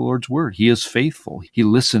obeys the Lord's word. He is faithful. He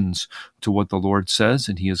listens to what the Lord says,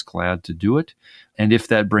 and he is glad to do it. And if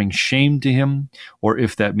that brings shame to him, or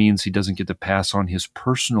if that means he doesn't get to pass on his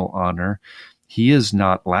personal honor, he is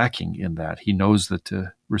not lacking in that. He knows that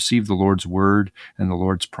to receive the Lord's word and the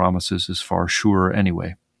Lord's promises is far surer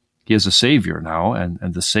anyway. He is a Savior now, and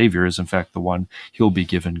the Savior is in fact the one he'll be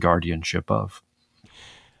given guardianship of.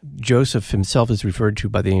 Joseph himself is referred to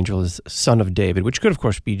by the angel as son of David, which could, of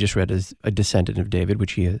course, be just read as a descendant of David,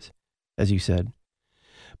 which he is, as you said.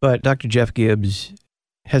 But Dr. Jeff Gibbs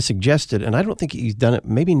has suggested, and I don't think he's done it,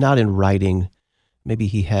 maybe not in writing, maybe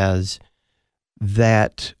he has,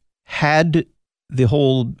 that had the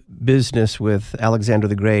whole business with Alexander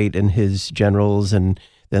the Great and his generals and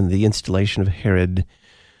then the installation of Herod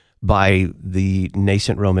by the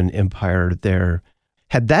nascent Roman Empire there,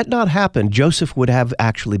 had that not happened, Joseph would have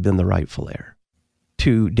actually been the rightful heir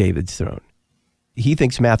to David's throne. He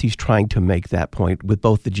thinks Matthew's trying to make that point with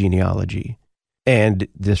both the genealogy and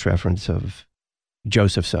this reference of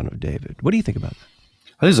Joseph, son of David. What do you think about that?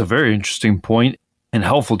 That is a very interesting point and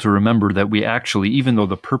helpful to remember that we actually, even though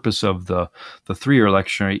the purpose of the three-year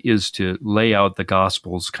lectionary is to lay out the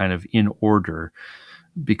Gospels kind of in order,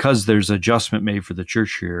 because there's adjustment made for the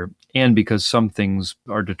church here, and because some things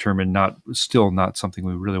are determined still not something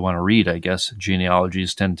we really want to read, I guess,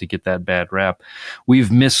 genealogies tend to get that bad rap,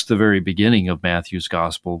 we've missed the very beginning of Matthew's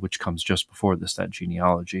gospel, which comes just before this, that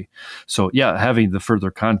genealogy. So yeah, having the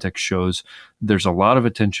further context shows there's a lot of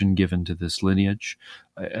attention given to this lineage,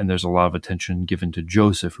 and there's a lot of attention given to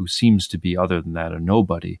Joseph, who seems to be, other than that, a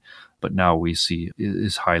nobody, but now we see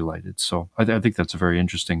is highlighted. So I think that's a very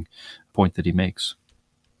interesting point that he makes.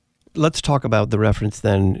 Let's talk about the reference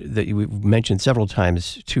then that you mentioned several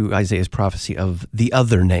times to Isaiah's prophecy of the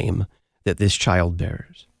other name that this child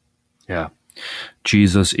bears. Yeah.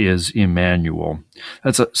 Jesus is Emmanuel.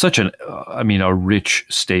 That's a rich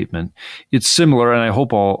statement. It's similar, and I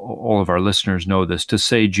hope all of our listeners know this, to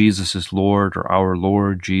say Jesus is Lord or our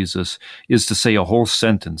Lord Jesus is to say a whole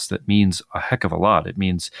sentence that means a heck of a lot. It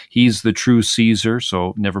means he's the true Caesar,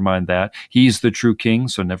 so never mind that. He's the true king,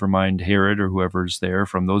 so never mind Herod or whoever's there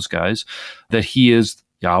from those guys. That he is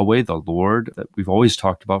Yahweh, the Lord, that we've always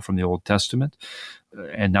talked about from the Old Testament.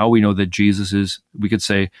 And now we know that Jesus is, we could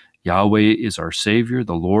say, Yahweh is our Savior,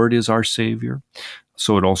 the Lord is our Savior.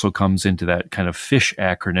 So it also comes into that kind of FISH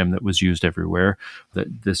acronym that was used everywhere,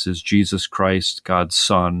 that this is Jesus Christ, God's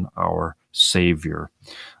Son, our Savior.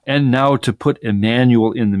 And now to put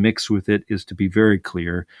Emmanuel in the mix with it is to be very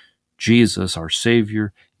clear. Jesus, our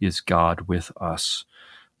Savior, is God with us.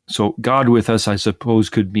 So God with us, I suppose,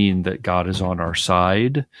 could mean that God is on our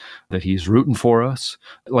side, that he's rooting for us.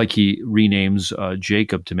 Like he renames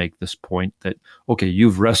Jacob to make this point that, okay,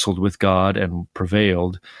 you've wrestled with God and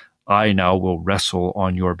prevailed. I now will wrestle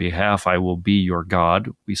on your behalf. I will be your God.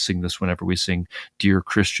 We sing this whenever we sing, Dear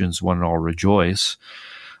Christians, one and all rejoice.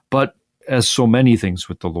 But as so many things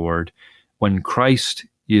with the Lord, when Christ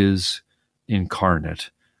is incarnate,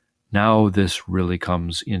 now this really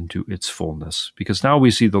comes into its fullness, because now we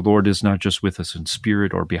see the Lord is not just with us in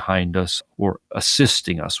spirit or behind us or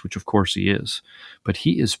assisting us, which of course he is, but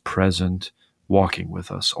he is present, walking with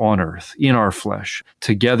us on earth, in our flesh,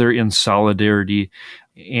 together in solidarity,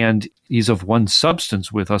 and he's of one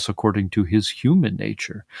substance with us according to his human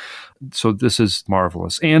nature. So this is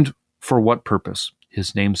marvelous. And for what purpose?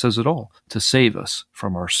 His name says it all, to save us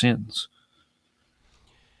from our sins.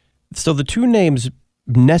 So the two names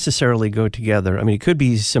necessarily go together. I mean, it could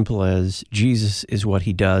be as simple as Jesus is what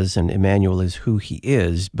he does and Emmanuel is who he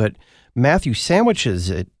is, but Matthew sandwiches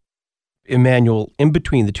it, Emmanuel, in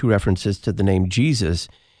between the two references to the name Jesus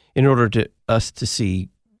in order to us to see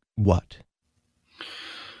what?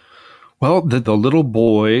 Well, the little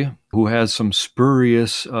boy who has some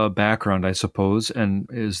spurious background, I suppose, and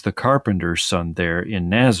is the carpenter's son there in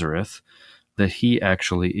Nazareth, that he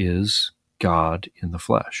actually is God in the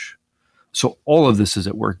flesh. So all of this is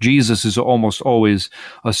at work. Jesus is almost always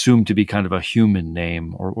assumed to be kind of a human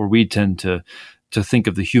name, or we tend to think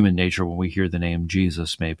of the human nature when we hear the name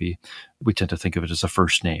Jesus, maybe. We tend to think of it as a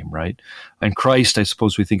first name, right? And Christ, I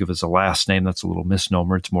suppose we think of as a last name. That's a little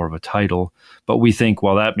misnomer. It's more of a title. But we think,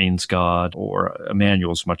 well, that means God, or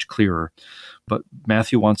Emmanuel is much clearer. But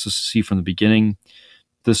Matthew wants us to see from the beginning,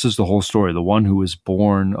 this is the whole story. The one who was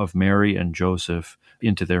born of Mary and Joseph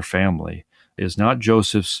into their family is not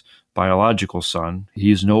Joseph's biological son.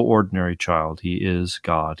 He is no ordinary child. He is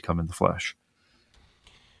God come in the flesh.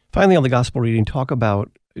 Finally, on the gospel reading, talk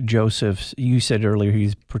about Joseph. You said earlier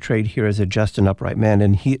he's portrayed here as a just and upright man,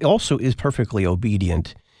 and he also is perfectly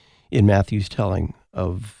obedient in Matthew's telling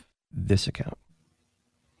of this account.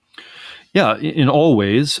 Yeah, in all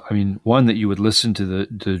ways. I mean, one, that you would listen to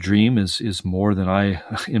the dream is more than I,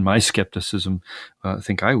 in my skepticism,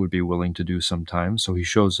 think I would be willing to do sometimes. So he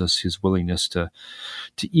shows us his willingness to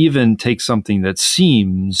even take something that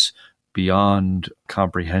seems beyond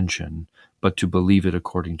comprehension, but to believe it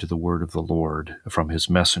according to the word of the Lord from his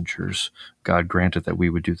messengers. God granted that we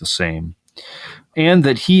would do the same. And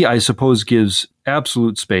that he, I suppose, gives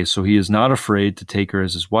absolute space. So he is not afraid to take her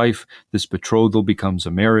as his wife. This betrothal becomes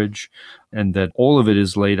a marriage, and that all of it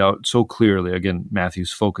is laid out so clearly. Again,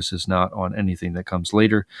 Matthew's focus is not on anything that comes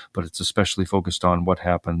later, but it's especially focused on what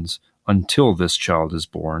happens until this child is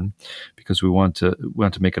born, because we want to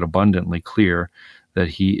make it abundantly clear that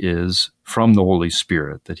he is from the Holy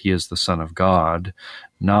Spirit, that he is the Son of God,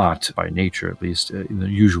 not by nature, at least in the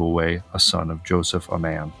usual way, a son of Joseph, a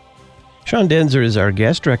man. Sean Denzer is our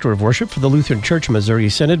guest, Director of Worship for the Lutheran Church Missouri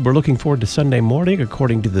Synod. We're looking forward to Sunday morning,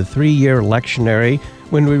 according to the 3-year lectionary,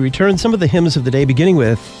 when we return some of the hymns of the day, beginning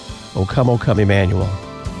with O Come, Emmanuel.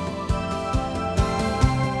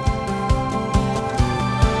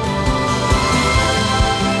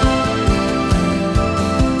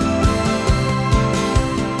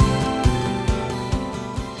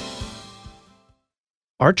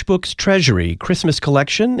 Archbook's Treasury Christmas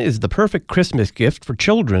Collection is the perfect Christmas gift for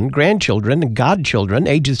children, grandchildren, and godchildren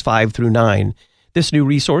ages 5 through 9. This new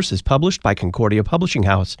resource is published by Concordia Publishing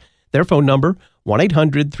House. Their phone number,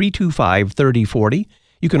 1-800-325-3040.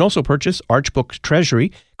 You can also purchase Archbook's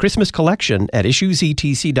Treasury Christmas Collection at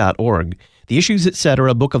issuesetc.org. The Issues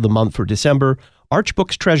Etc. Book of the Month for December,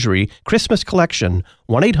 Archbook's Treasury Christmas Collection,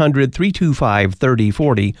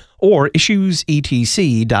 1-800-325-3040, or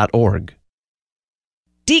issuesetc.org.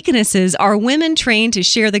 Deaconesses are women trained to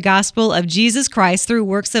share the gospel of Jesus Christ through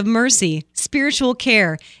works of mercy, spiritual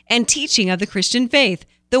care, and teaching of the Christian faith.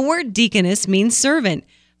 The word deaconess means servant.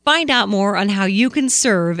 Find out more on how you can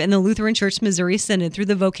serve in the Lutheran Church Missouri Synod through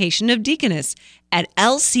the vocation of deaconess at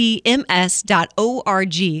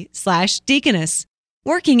lcms.org/deaconess.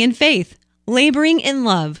 Working in faith, laboring in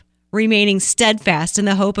love, remaining steadfast in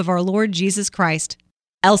the hope of our Lord Jesus Christ.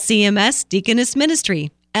 LCMS Deaconess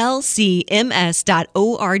Ministry.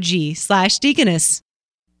 lcms.org/deaconess.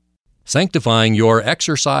 Sanctifying your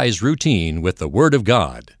exercise routine with the Word of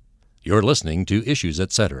God. You're listening to Issues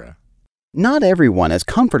Etc. Not everyone is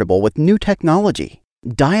comfortable with new technology.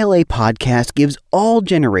 Dial A Podcast gives all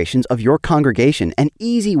generations of your congregation an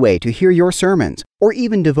easy way to hear your sermons, or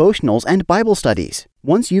even devotionals and Bible studies.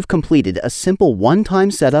 Once you've completed a simple one-time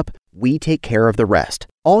setup, we take care of the rest.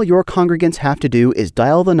 All your congregants have to do is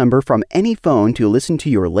dial the number from any phone to listen to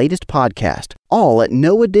your latest podcast, all at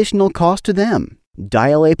no additional cost to them.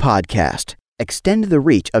 Dial A Podcast. Extend the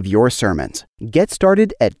reach of your sermons. Get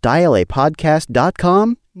started at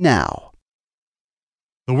dialapodcast.com now.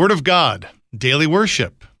 The Word of God, daily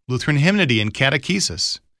worship, Lutheran hymnody and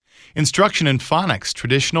catechesis, instruction in phonics,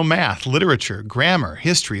 traditional math, literature, grammar,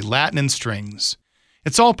 history, Latin, and strings.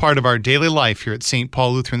 It's all part of our daily life here at St.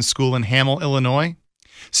 Paul Lutheran School in Hamel, Illinois.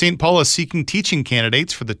 St. Paul is seeking teaching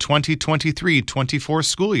candidates for the 2023-24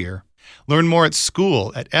 school year. Learn more at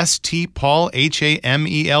school at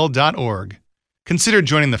stpaulhamel.org. Consider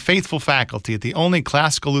joining the faithful faculty at the only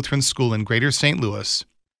classical Lutheran school in Greater St. Louis.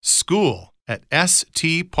 School at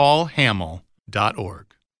stpaulhamel.org.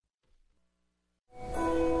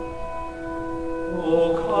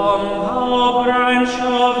 O come, thou branch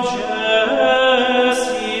of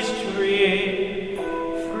Jesse's tree,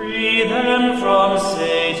 free them from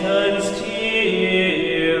Satan's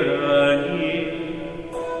tyranny,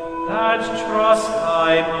 that trust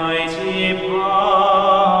thy mighty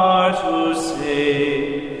power to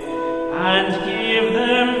save, and give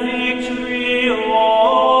them victory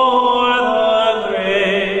o'er the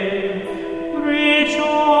grave.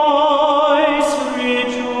 Rejoice!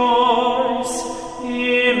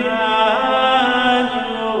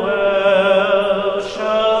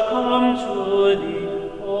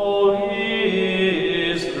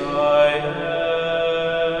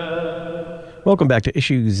 Welcome back to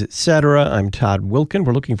Issues, Etc. I'm Todd Wilkin.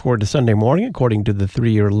 We're looking forward to Sunday morning according to the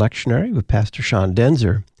 3-year lectionary with Pastor Sean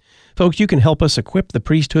Denzer. Folks, you can help us equip the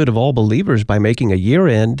priesthood of all believers by making a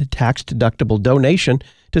year-end tax-deductible donation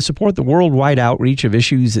to support the worldwide outreach of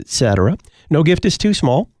Issues, Etc. No gift is too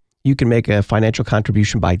small. You can make a financial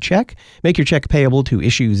contribution by check. Make your check payable to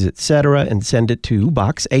Issues, Etc. and send it to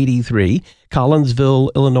Box 83,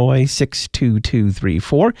 Collinsville, Illinois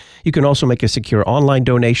 62234. You can also make a secure online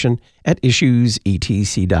donation at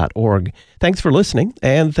issuesetc.org. Thanks for listening,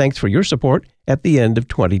 and thanks for your support at the end of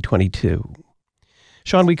 2022.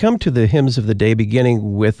 Sean, we come to the hymns of the day,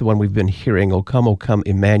 beginning with one we've been hearing, O Come,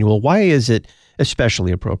 Emmanuel. Why is it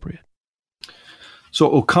especially appropriate? So,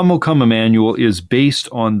 O Come, Emmanuel is based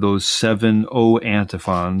on those 7 O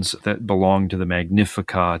antiphons that belong to the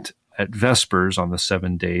Magnificat at Vespers on the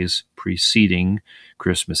 7 days preceding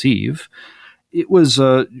Christmas Eve. It was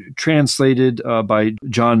translated by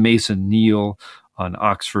John Mason Neale, an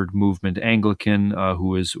Oxford Movement Anglican,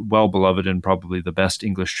 who is well beloved and probably the best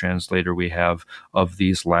English translator we have of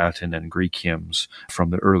these Latin and Greek hymns from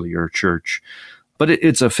the earlier church. But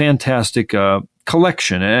it's a fantastic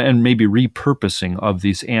collection and maybe repurposing of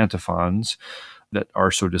these antiphons that are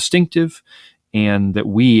so distinctive and that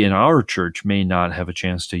we in our church may not have a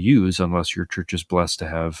chance to use unless your church is blessed to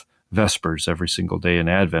have Vespers every single day in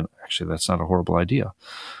Advent. Actually, that's not a horrible idea.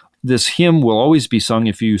 This hymn will always be sung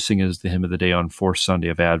if you sing as the hymn of the day on fourth Sunday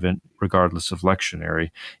of Advent, regardless of lectionary.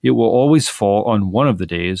 It will always fall on one of the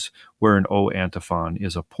days where an O antiphon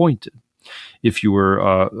is appointed. If you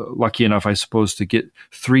were lucky enough, I suppose, to get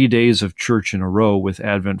 3 days of church in a row with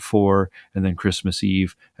Advent 4 and then Christmas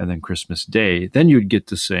Eve and then Christmas Day, then you'd get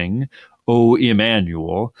to sing O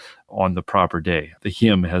Emmanuel on the proper day. The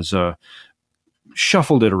hymn has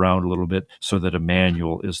shuffled it around a little bit so that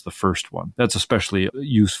Emmanuel is the first one. That's especially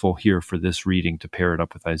useful here for this reading, to pair it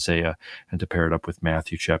up with Isaiah and to pair it up with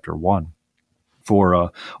Matthew chapter 1.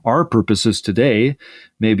 For our purposes today,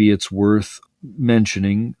 maybe it's worth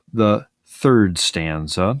mentioning the third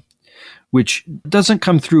stanza, which doesn't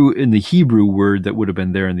come through in the Hebrew word that would have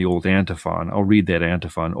been there in the old antiphon. I'll read that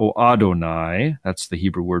antiphon. O Adonai, that's the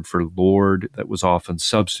Hebrew word for Lord that was often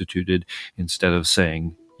substituted instead of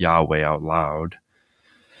saying Yahweh out loud.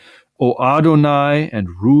 O Adonai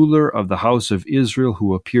and ruler of the house of Israel,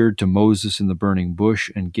 who appeared to Moses in the burning bush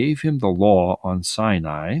and gave him the law on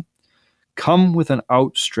Sinai, come with an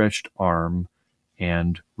outstretched arm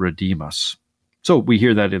and redeem us. So we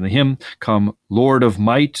hear that in the hymn, Come, Lord of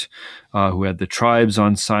might, who had the tribes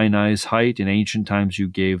on Sinai's height. In ancient times you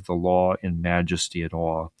gave the law in majesty and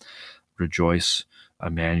awe. Rejoice,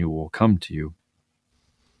 Emmanuel will come to you.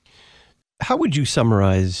 How would you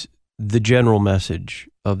summarize the general message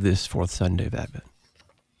of this fourth Sunday of Advent?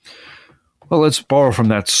 Well, let's borrow from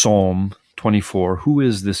that Psalm 24. Who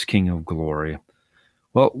is this King of glory?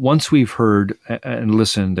 Well, once we've heard and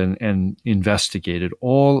listened and investigated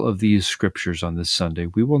all of these scriptures on this Sunday,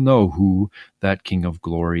 we will know who that King of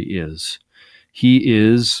glory is. He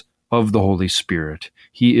is of the Holy Spirit.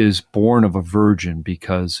 He is born of a virgin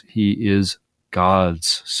because he is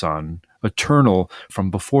God's Son, eternal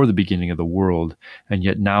from before the beginning of the world, and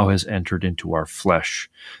yet now has entered into our flesh.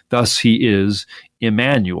 Thus he is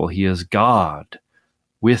Emmanuel. He is God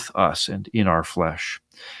with us and in our flesh.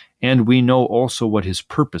 And we know also what his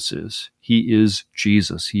purpose is. He is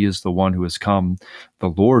Jesus. He is the one who has come, the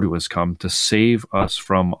Lord who has come to save us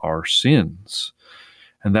from our sins.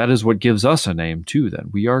 And that is what gives us a name too,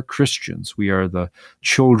 then. We are Christians. We are the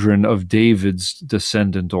children of David's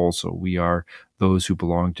descendant also. We are those who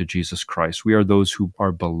belong to Jesus Christ. We are those who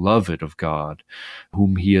are beloved of God,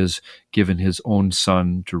 whom he has given his own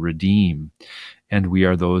Son to redeem. And we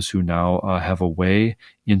are those who now have a way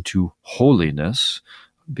into holiness,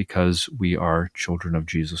 because we are children of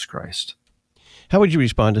Jesus Christ. How would you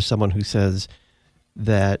respond to someone who says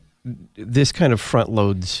that this kind of front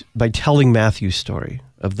loads, by telling Matthew's story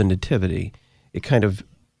of the Nativity, it kind of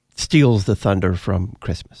steals the thunder from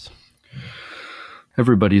Christmas?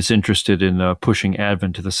 Everybody's interested in pushing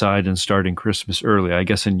Advent to the side and starting Christmas early. I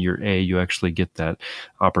guess in year A, you actually get that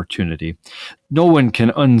opportunity. No one can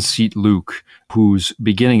unseat Luke, whose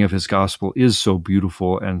beginning of his gospel is so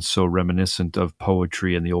beautiful and so reminiscent of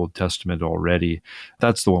poetry in the Old Testament already.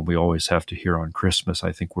 That's the one we always have to hear on Christmas.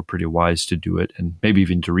 I think we're pretty wise to do it, and maybe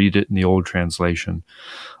even to read it in the old translation.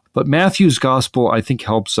 But Matthew's gospel, I think,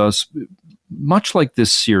 helps us much like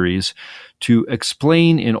this series, to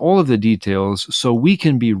explain in all of the details so we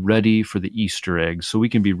can be ready for the Easter egg, so we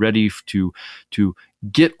can be ready to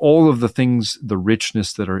get all of the things, the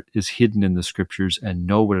richness that is hidden in the Scriptures, and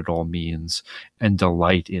know what it all means and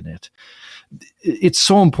delight in it. It's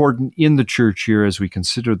so important in the church here as we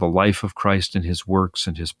consider the life of Christ and his works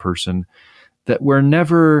and his person that we're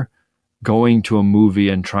never going to a movie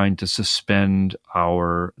and trying to suspend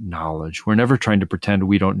our knowledge. We're never trying to pretend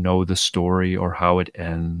we don't know the story or how it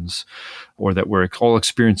ends, or that we're all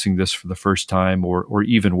experiencing this for the first time, or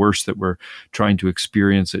even worse, that we're trying to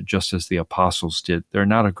experience it just as the apostles did. They're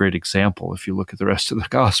not a great example if you look at the rest of the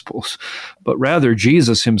Gospels. But rather,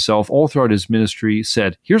 Jesus himself, all throughout his ministry,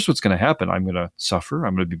 said, here's what's going to happen. I'm going to suffer.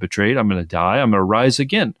 I'm going to be betrayed. I'm going to die. I'm going to rise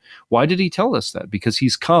again. Why did he tell us that? Because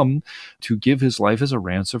he's come to give his life as a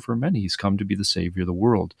ransom for many. He's come to be the Savior of the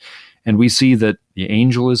world. And we see that the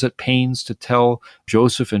angel is at pains to tell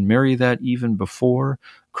Joseph and Mary that even before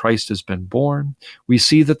Christ has been born. We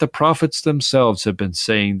see that the prophets themselves have been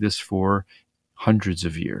saying this for hundreds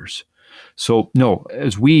of years. So, no,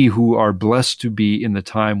 as we who are blessed to be in the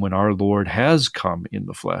time when our Lord has come in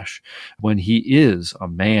the flesh, when he is a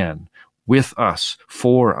man with us,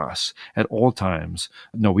 for us, at all times.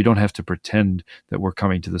 No, we don't have to pretend that we're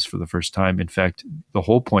coming to this for the first time. In fact, the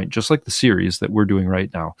whole point, just like the series that we're doing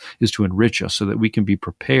right now, is to enrich us so that we can be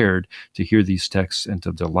prepared to hear these texts and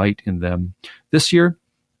to delight in them this year,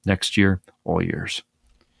 next year, all years.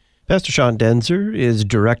 Pastor Sean Daenzer is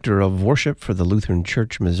Director of Worship for the Lutheran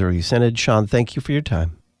Church Missouri Synod. Sean, thank you for your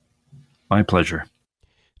time. My pleasure.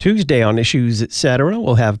 Tuesday on Issues Etc.,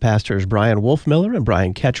 we'll have Pastors Brian Wolfmiller and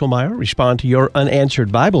Brian Ketchelmeyer respond to your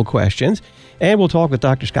unanswered Bible questions, and we'll talk with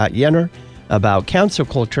Dr. Scott Yenner about council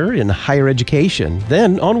culture in higher education.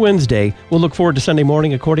 Then, on Wednesday, we'll look forward to Sunday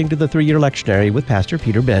morning according to the 3-year lectionary with Pastor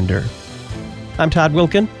Peter Bender. I'm Todd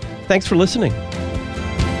Wilken. Thanks for listening.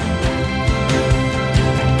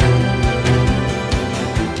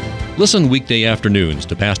 Listen weekday afternoons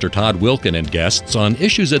to Pastor Todd Wilken and guests on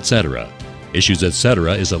Issues Etc. Issues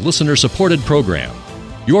Etc. is a listener-supported program.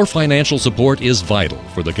 Your financial support is vital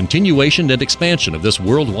for the continuation and expansion of this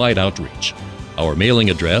worldwide outreach. Our mailing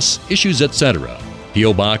address, Issues Etc.,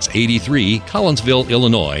 P.O. Box 83, Collinsville,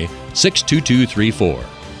 Illinois, 62234.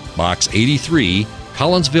 Box 83,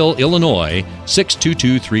 Collinsville, Illinois,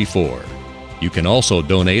 62234. You can also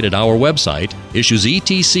donate at our website,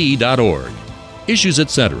 issuesetc.org. Issues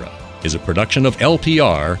Etc. is a production of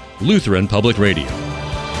LPR, Lutheran Public Radio.